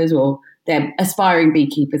beekeepers, or they're aspiring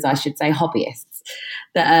beekeepers, I should say, hobbyists,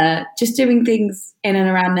 that are just doing things in and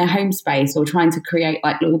around their home space, or trying to create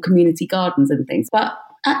like little community gardens and things. But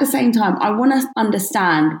at the same time, I want to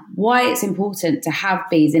understand why it's important to have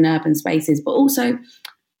bees in urban spaces, but also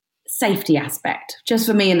safety aspect, just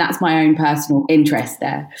for me, and that's my own personal interest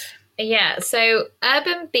there. Yeah, so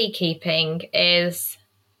urban beekeeping is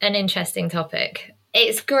an interesting topic.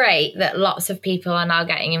 It's great that lots of people are now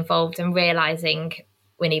getting involved and realising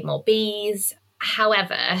we need more bees.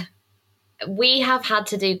 However, we have had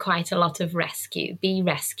to do quite a lot of bee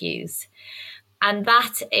rescues. And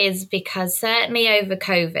that is because certainly over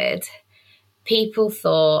COVID, people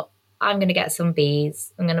thought, I'm going to get some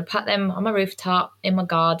bees. I'm going to put them on my rooftop, in my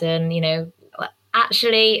garden,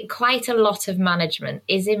 Actually, quite a lot of management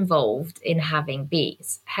is involved in having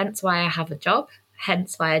bees. Hence why I have a job.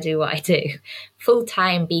 Hence why I do what I do.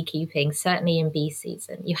 Full-time beekeeping, certainly in bee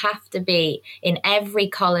season. You have to be in every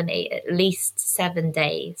colony at least 7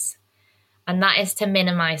 days. And that is to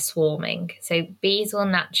minimise swarming. So bees will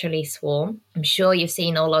naturally swarm. I'm sure you've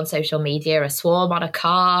seen all on social media a swarm on a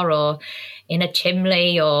car, or in a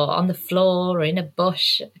chimney, or on the floor, or in a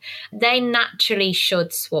bush. They naturally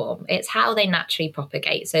should swarm. It's how they naturally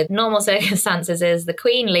propagate. So normal circumstances is the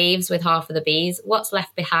queen leaves with half of the bees. What's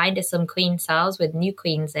left behind is some queen cells with new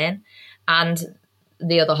queens in, and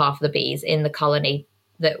the other half of the bees in the colony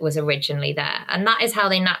that was originally there. And that is how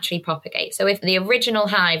they naturally propagate. So if the original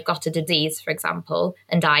hive got a disease, for example,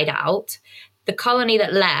 and died out, the colony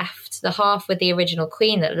that left, the half with the original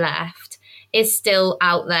queen that left, is still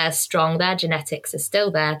out there strong. Their genetics are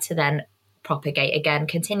still there to then propagate again,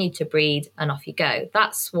 continue to breed, and off you go.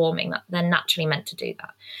 That's swarming. They're naturally meant to do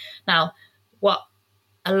that. Now, what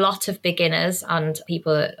a lot of beginners and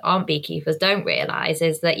people that aren't beekeepers don't realise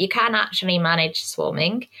is that you can actually manage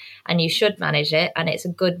swarming, and you should manage it, and it's a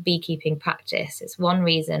good beekeeping practice. It's one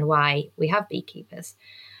reason why we have beekeepers.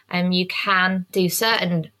 You can do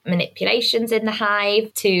certain manipulations in the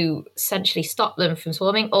hive to essentially stop them from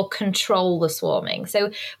swarming or control the swarming.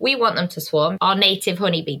 So we want them to swarm. Our native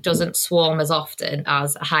honeybee doesn't swarm as often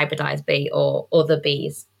as a hybridized bee or other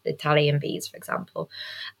bees, Italian bees, for example.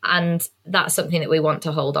 And that's something that we want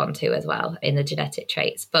to hold on to as well in the genetic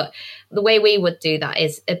traits. But the way we would do that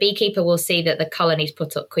is a beekeeper will see that the colony's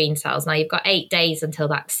put up queen cells. Now, you've got 8 days until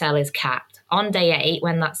that cell is capped. On day 8,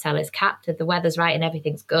 when that cell is capped, if the weather's right and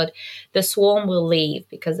everything's good, the swarm will leave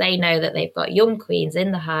because they know that they've got young queens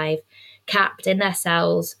in the hive, capped in their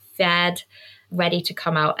cells, fed, ready to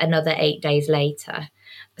come out another 8 days later.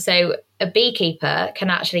 So a beekeeper can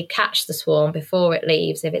actually catch the swarm before it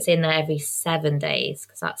leaves if it's in there every 7 days,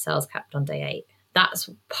 because that cell's capped on day 8. That's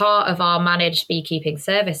part of our managed beekeeping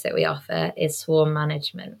service that we offer, is swarm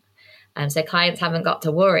management. So clients haven't got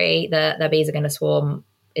to worry that their bees are going to swarm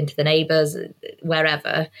into the neighbours,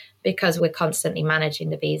 wherever, because we're constantly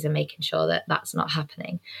managing the bees and making sure that that's not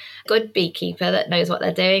happening. A good beekeeper that knows what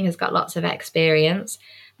they're doing, has got lots of experience,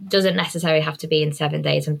 doesn't necessarily have to be in 7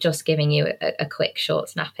 days. I'm just giving you a quick short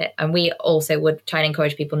snippet. And we also would try and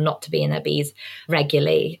encourage people not to be in their bees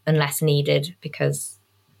regularly unless needed, because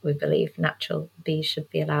we believe natural bees should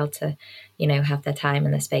be allowed to, have their time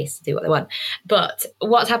and their space to do what they want. But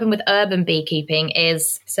what's happened with urban beekeeping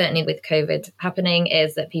is, certainly with COVID happening,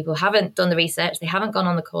 is that people haven't done the research, they haven't gone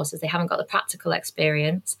on the courses, they haven't got the practical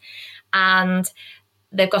experience, and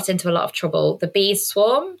they've got into a lot of trouble. The bees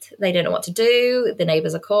swarmed, they don't know what to do, the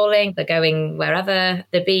neighbours are calling, they're going wherever.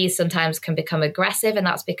 The bees sometimes can become aggressive, and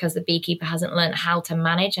that's because the beekeeper hasn't learned how to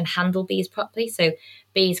manage and handle bees properly. So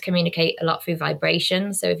bees communicate a lot through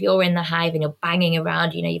vibration. So if you're in the hive and you're banging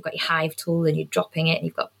around, you've got your hive tool and you're dropping it and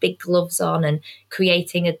you've got big gloves on and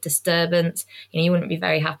creating a disturbance, you wouldn't be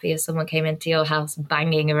very happy if someone came into your house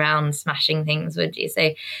banging around, smashing things, would you? So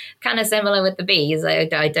kind of similar with the bees. I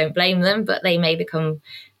don't blame them, but they may become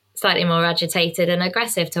slightly more agitated and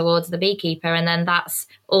aggressive towards the beekeeper, and then that's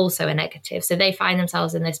also a negative. So they find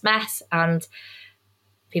themselves in this mess, and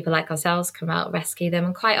people like ourselves come out, rescue them.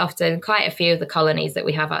 And quite often, quite a few of the colonies that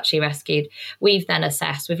we have actually rescued, we've then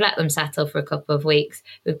assessed, we've let them settle for a couple of weeks,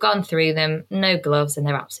 we've gone through them, no gloves, and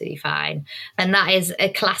they're absolutely fine. And that is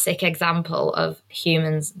a classic example of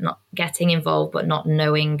humans not getting involved but not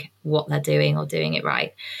knowing what they're doing or doing it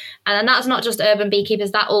right. And that's not just urban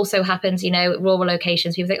beekeepers, that also happens, rural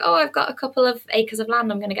locations. People think, oh, I've got a couple of acres of land,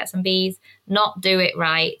 I'm going to get some bees, not do it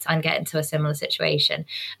right and get into a similar situation.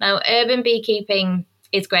 Now, urban beekeeping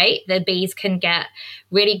is great. The bees can get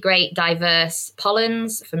really great diverse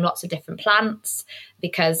pollens from lots of different plants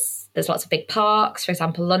because there's lots of big parks. For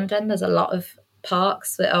example, London, there's a lot of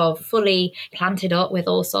parks that are fully planted up with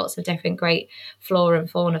all sorts of different great flora and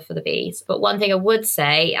fauna for the bees. But one thing I would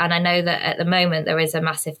say, and I know that at the moment there is a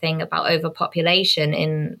massive thing about overpopulation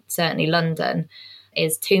in certainly London,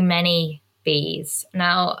 is too many bees.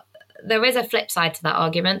 Now, there is a flip side to that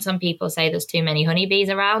argument. Some people say there's too many honeybees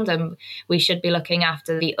around and we should be looking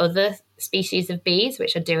after the other species of bees,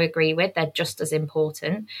 which I do agree with. They're just as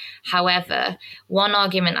important. However, one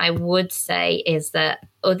argument I would say is that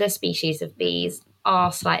other species of bees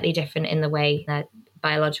are slightly different in the way their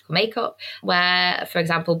biological makeup, where, for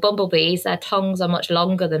example, bumblebees, their tongues are much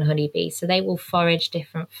longer than honeybees, so they will forage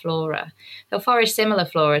different flora. They'll forage similar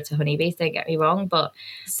flora to honeybees, don't get me wrong, but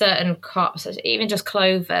certain crops, even just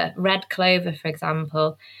clover, red clover, for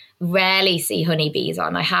example, rarely see honeybees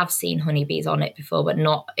on. I have seen honeybees on it before, but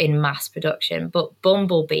not in mass production. But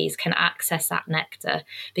bumblebees can access that nectar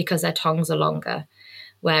because their tongues are longer,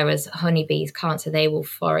 whereas honeybees can't, so they will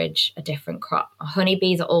forage a different crop.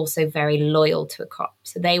 Honeybees are also very loyal to a crop,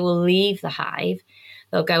 so they will leave the hive,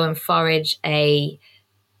 they'll go and forage a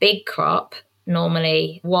big crop,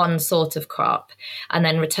 normally one sort of crop, and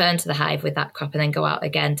then return to the hive with that crop and then go out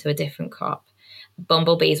again to a different crop.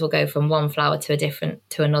 Bumblebees will go from one flower to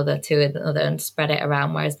another and spread it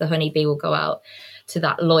around, whereas the honeybee will go out to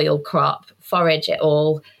that loyal crop, forage it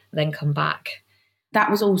all, then come back. That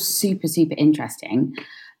was all super, super interesting.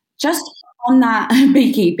 Just on that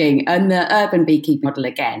beekeeping and the urban beekeeping model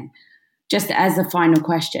again, just as a final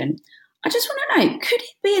question, I just want to know, could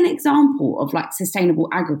it be an example of like sustainable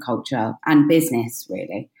agriculture and business,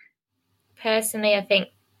 really? Personally, I think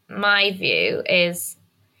my view is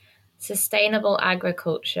sustainable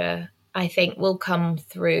agriculture, I think, will come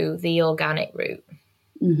through the organic route.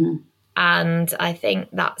 Mm-hmm. And I think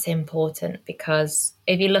that's important because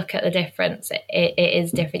if you look at the difference, it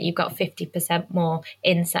is different. You've got 50% more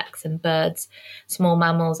insects and birds, small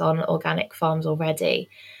mammals on organic farms already.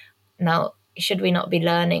 Now, should we not be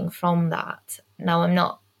learning from that? Now, I'm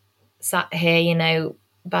not sat here,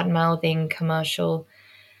 bad-mouthing commercial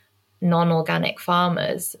non-organic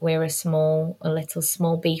farmers. We're a little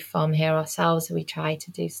small beef farm here ourselves. We try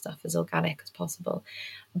to do stuff as organic as possible.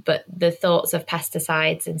 But the thoughts of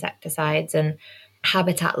pesticides, insecticides, and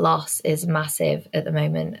habitat loss is massive at the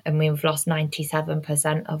moment. And we've lost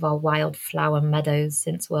 97% of our wildflower meadows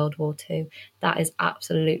since World War II. That is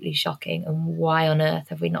absolutely shocking. And why on earth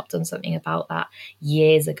have we not done something about that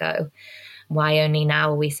years ago? Why only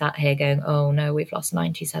now are we sat here going, oh no, we've lost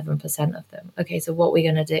 97% of them. Okay, so what are we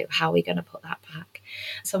going to do? How are we going to put that back?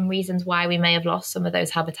 Some reasons why we may have lost some of those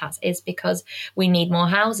habitats is because we need more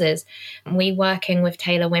houses. We're working with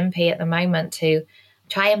Taylor Wimpey at the moment to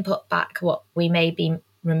try and put back what we may be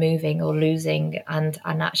removing or losing. And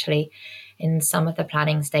actually, in some of the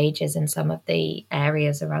planning stages in some of the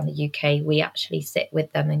areas around the UK, we actually sit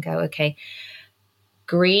with them and go, okay,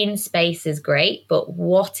 green space is great, but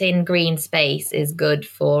what in green space is good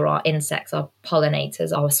for our insects, our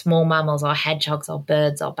pollinators, our small mammals, our hedgehogs, our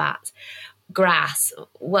birds, our bats? Grass.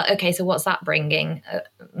 Well, okay, so what's that bringing?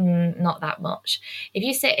 Not that much. If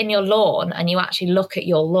you sit in your lawn and you actually look at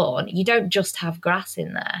your lawn, you don't just have grass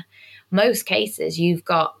in there. Most cases, you've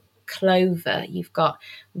got clover, you've got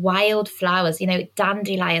wild flowers,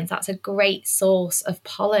 dandelions. That's a great source of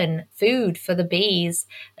pollen, food for the bees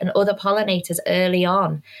and other pollinators early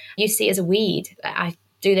on. You see it as a weed. I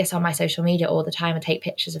do this on my social media all the time. I take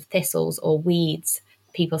pictures of thistles or weeds.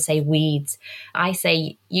 People say weeds. I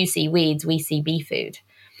say, you see weeds, we see bee food.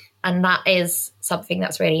 And that is something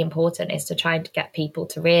that's really important, is to try and get people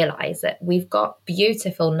to realise that we've got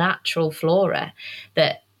beautiful natural flora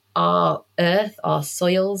that our earth, our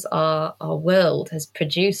soils, our world has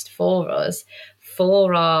produced for us,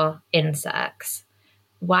 for our insects.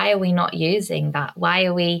 Why are we not using that? Why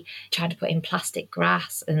are we trying to put in plastic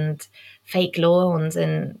grass and fake lawns?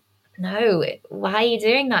 And no, why are you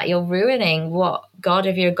doing that? You're ruining what God,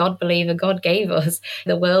 if you're a God believer, God gave us.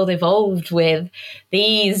 The world evolved with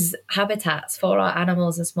these habitats for our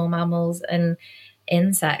animals and small mammals and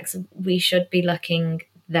insects. We should be looking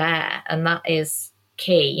there, and that is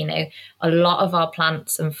key. A lot of our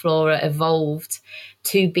plants and flora evolved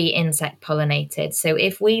to be insect pollinated. So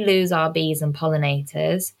if we lose our bees and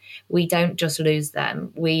pollinators, we don't just lose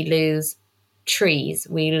them. We lose trees,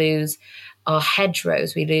 we lose our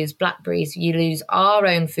hedgerows, we lose blackberries, you lose our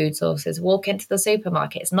own food sources. Walk into the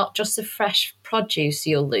supermarket, it's not just the fresh produce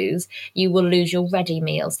you'll lose, you will lose your ready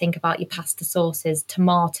meals. Think about your pasta sauces.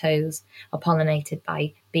 Tomatoes are pollinated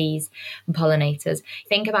by bees and pollinators.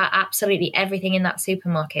 Think about absolutely everything in that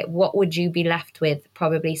supermarket. What would you be left with?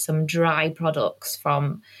 Probably some dry products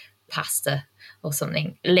from pasta or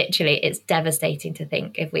something. Literally, it's devastating to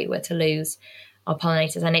think if we were to lose our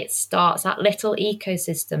pollinators. And that little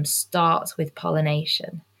ecosystem starts with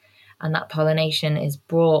pollination. And that pollination is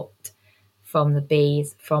brought from the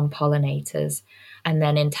bees, from pollinators. And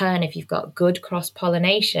then in turn, if you've got good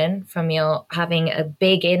cross-pollination from your having a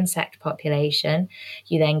big insect population,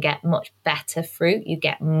 you then get much better fruit. You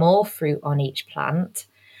get more fruit on each plant.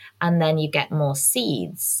 And then you get more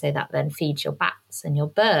seeds, so that then feeds your bats and your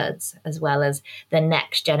birds, as well as the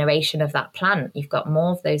next generation of that plant. You've got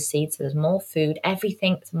more of those seeds, so there's more food,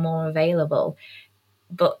 everything's more available.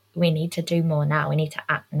 But we need to do more now. We need to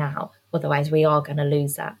act now. Otherwise, we are going to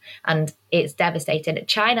lose that. And it's devastating.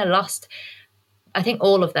 China lost, I think,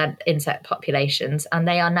 all of their insect populations, and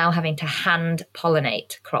they are now having to hand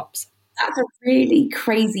pollinate crops. That's a really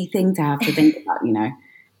crazy thing to have to think about,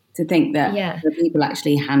 to think that there are people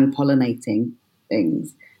actually hand pollinating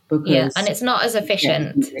things. Because and it's not as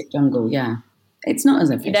efficient. Jungle, it's not as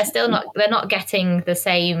efficient. They're not getting the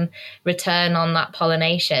same return on that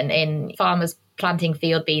pollination. In farmers planting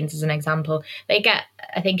field beans, as an example, they get,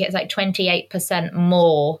 I think it's like 28%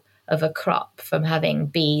 more of a crop from having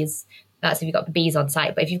bees. That's if you've got bees on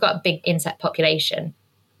site. But if you've got a big insect population,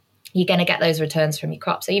 you're going to get those returns from your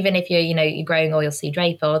crops. So even if you're growing oilseed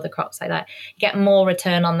rape or other crops like that, you get more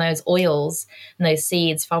return on those oils and those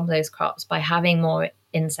seeds from those crops by having more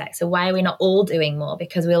insects. So why are we not all doing more?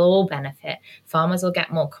 Because we'll all benefit. Farmers will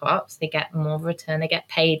get more crops, they get more return, they get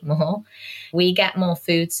paid more. We get more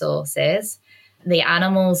food sources. The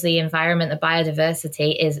animals, the environment, the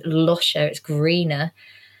biodiversity is lusher, it's greener.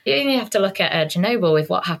 You only have to look at Chernobyl with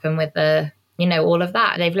what happened with all of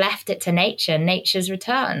that. They've left it to nature. Nature's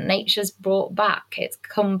returned. Nature's brought back. It's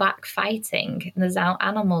come back fighting. There's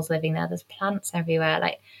animals living there. There's plants everywhere.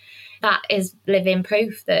 Like, that is living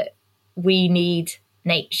proof that we need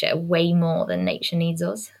nature way more than nature needs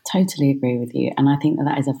us. Totally agree with you. And I think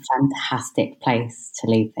that is a fantastic place to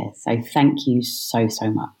leave this. So thank you so, so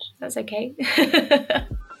much. That's okay.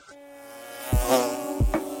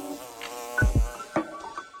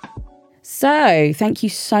 So thank you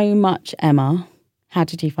so much, Emma. How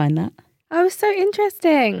did you find that? Oh, it was so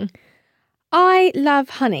interesting. I love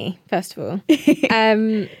honey, first of all.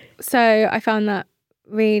 So I found that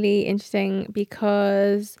really interesting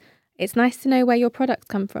because it's nice to know where your products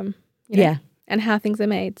come from. You know, Yeah. And how things are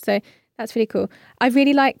made. So that's really cool. I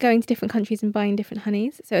really like going to different countries and buying different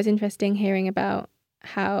honeys. So it's interesting hearing about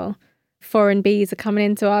how foreign bees are coming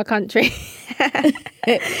into our country.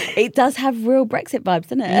 It does have real Brexit vibes,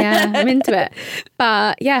 doesn't it? Yeah, I'm into it.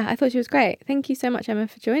 But yeah, I thought she was great. Thank you so much, Emma,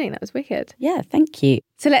 for joining. That was wicked. Yeah, thank you.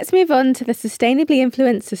 So let's move on to the Sustainably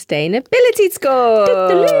Influenced Sustainability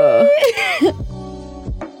Score.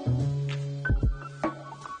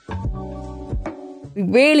 We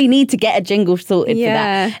really need to get a jingle sorted for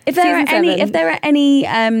that. If there are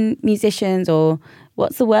any musicians or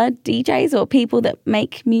what's the word, DJs or people that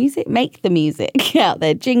make the music out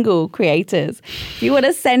there, jingle creators, if you want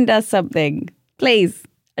to send us something, please.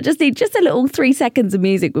 I just need a little 3 seconds of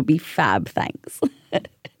music would be fab. Thanks.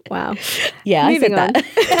 Wow. Yeah, Moving I said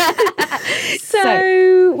that.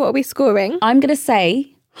 So what are we scoring? I'm going to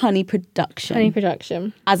say honey production. Honey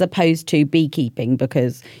production. As opposed to beekeeping,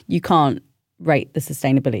 because you can't rate the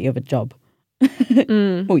sustainability of a job.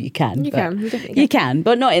 Well, you can. You definitely You can,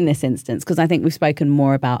 but not in this instance, because I think we've spoken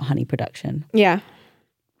more about honey production. Yeah.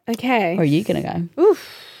 Okay. Or are you going to go? Oof.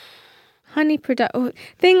 Honey production.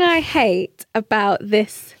 Thing I hate about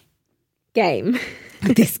this game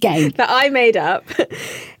This game. that I made up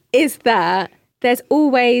is that there's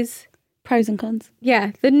always Pros and cons.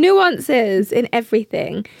 Yeah, the nuances in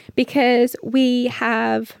everything, because we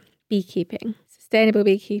have beekeeping, sustainable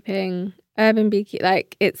beekeeping, urban beekeeping,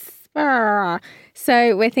 like it's...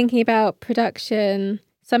 So we're thinking about production.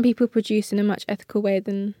 Some people produce in a more ethical way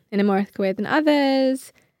than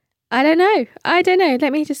others. I don't know.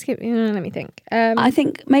 Let me think. I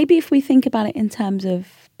think maybe if we think about it in terms of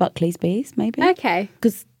Buckley's bees, maybe. Okay.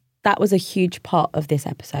 Because that was a huge part of this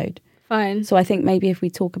episode. Fine. So I think maybe if we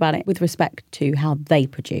talk about it with respect to how they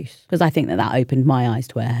produce, because I think that opened my eyes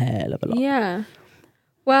to a hell of a lot. Yeah.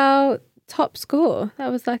 Well, top score. That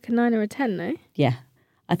was like a 9 or a 10, no? Yeah.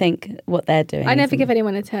 I think what they're doing. I never give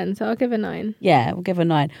anyone a 10, so I'll give a 9. Yeah, we'll give a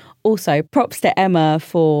 9. Also, props to Emma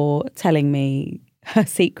for telling me her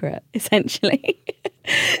secret, essentially,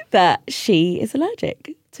 that she is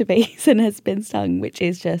allergic to bees and has been stung, which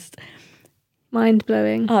is just...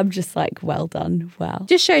 mind-blowing. I'm just like, well done. Wow.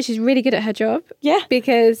 Just shows she's really good at her job. Yeah.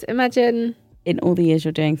 Because imagine... in all the years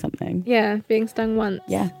you're doing something. Yeah, being stung once.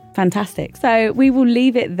 Yeah, fantastic. So we will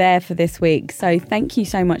leave it there for this week. So thank you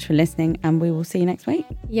so much for listening, and we will see you next week.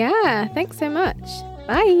 Yeah, thanks so much.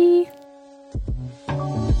 Bye.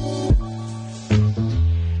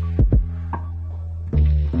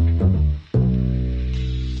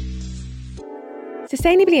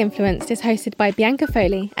 Sustainably Influenced is hosted by Bianca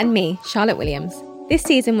Foley and me, Charlotte Williams. This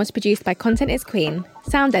season was produced by Content is Queen,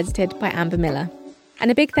 sound edited by Amber Miller. And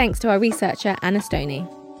a big thanks to our researcher, Anna Stoney.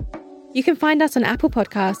 You can find us on Apple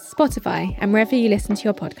Podcasts, Spotify, and wherever you listen to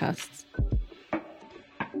your podcasts.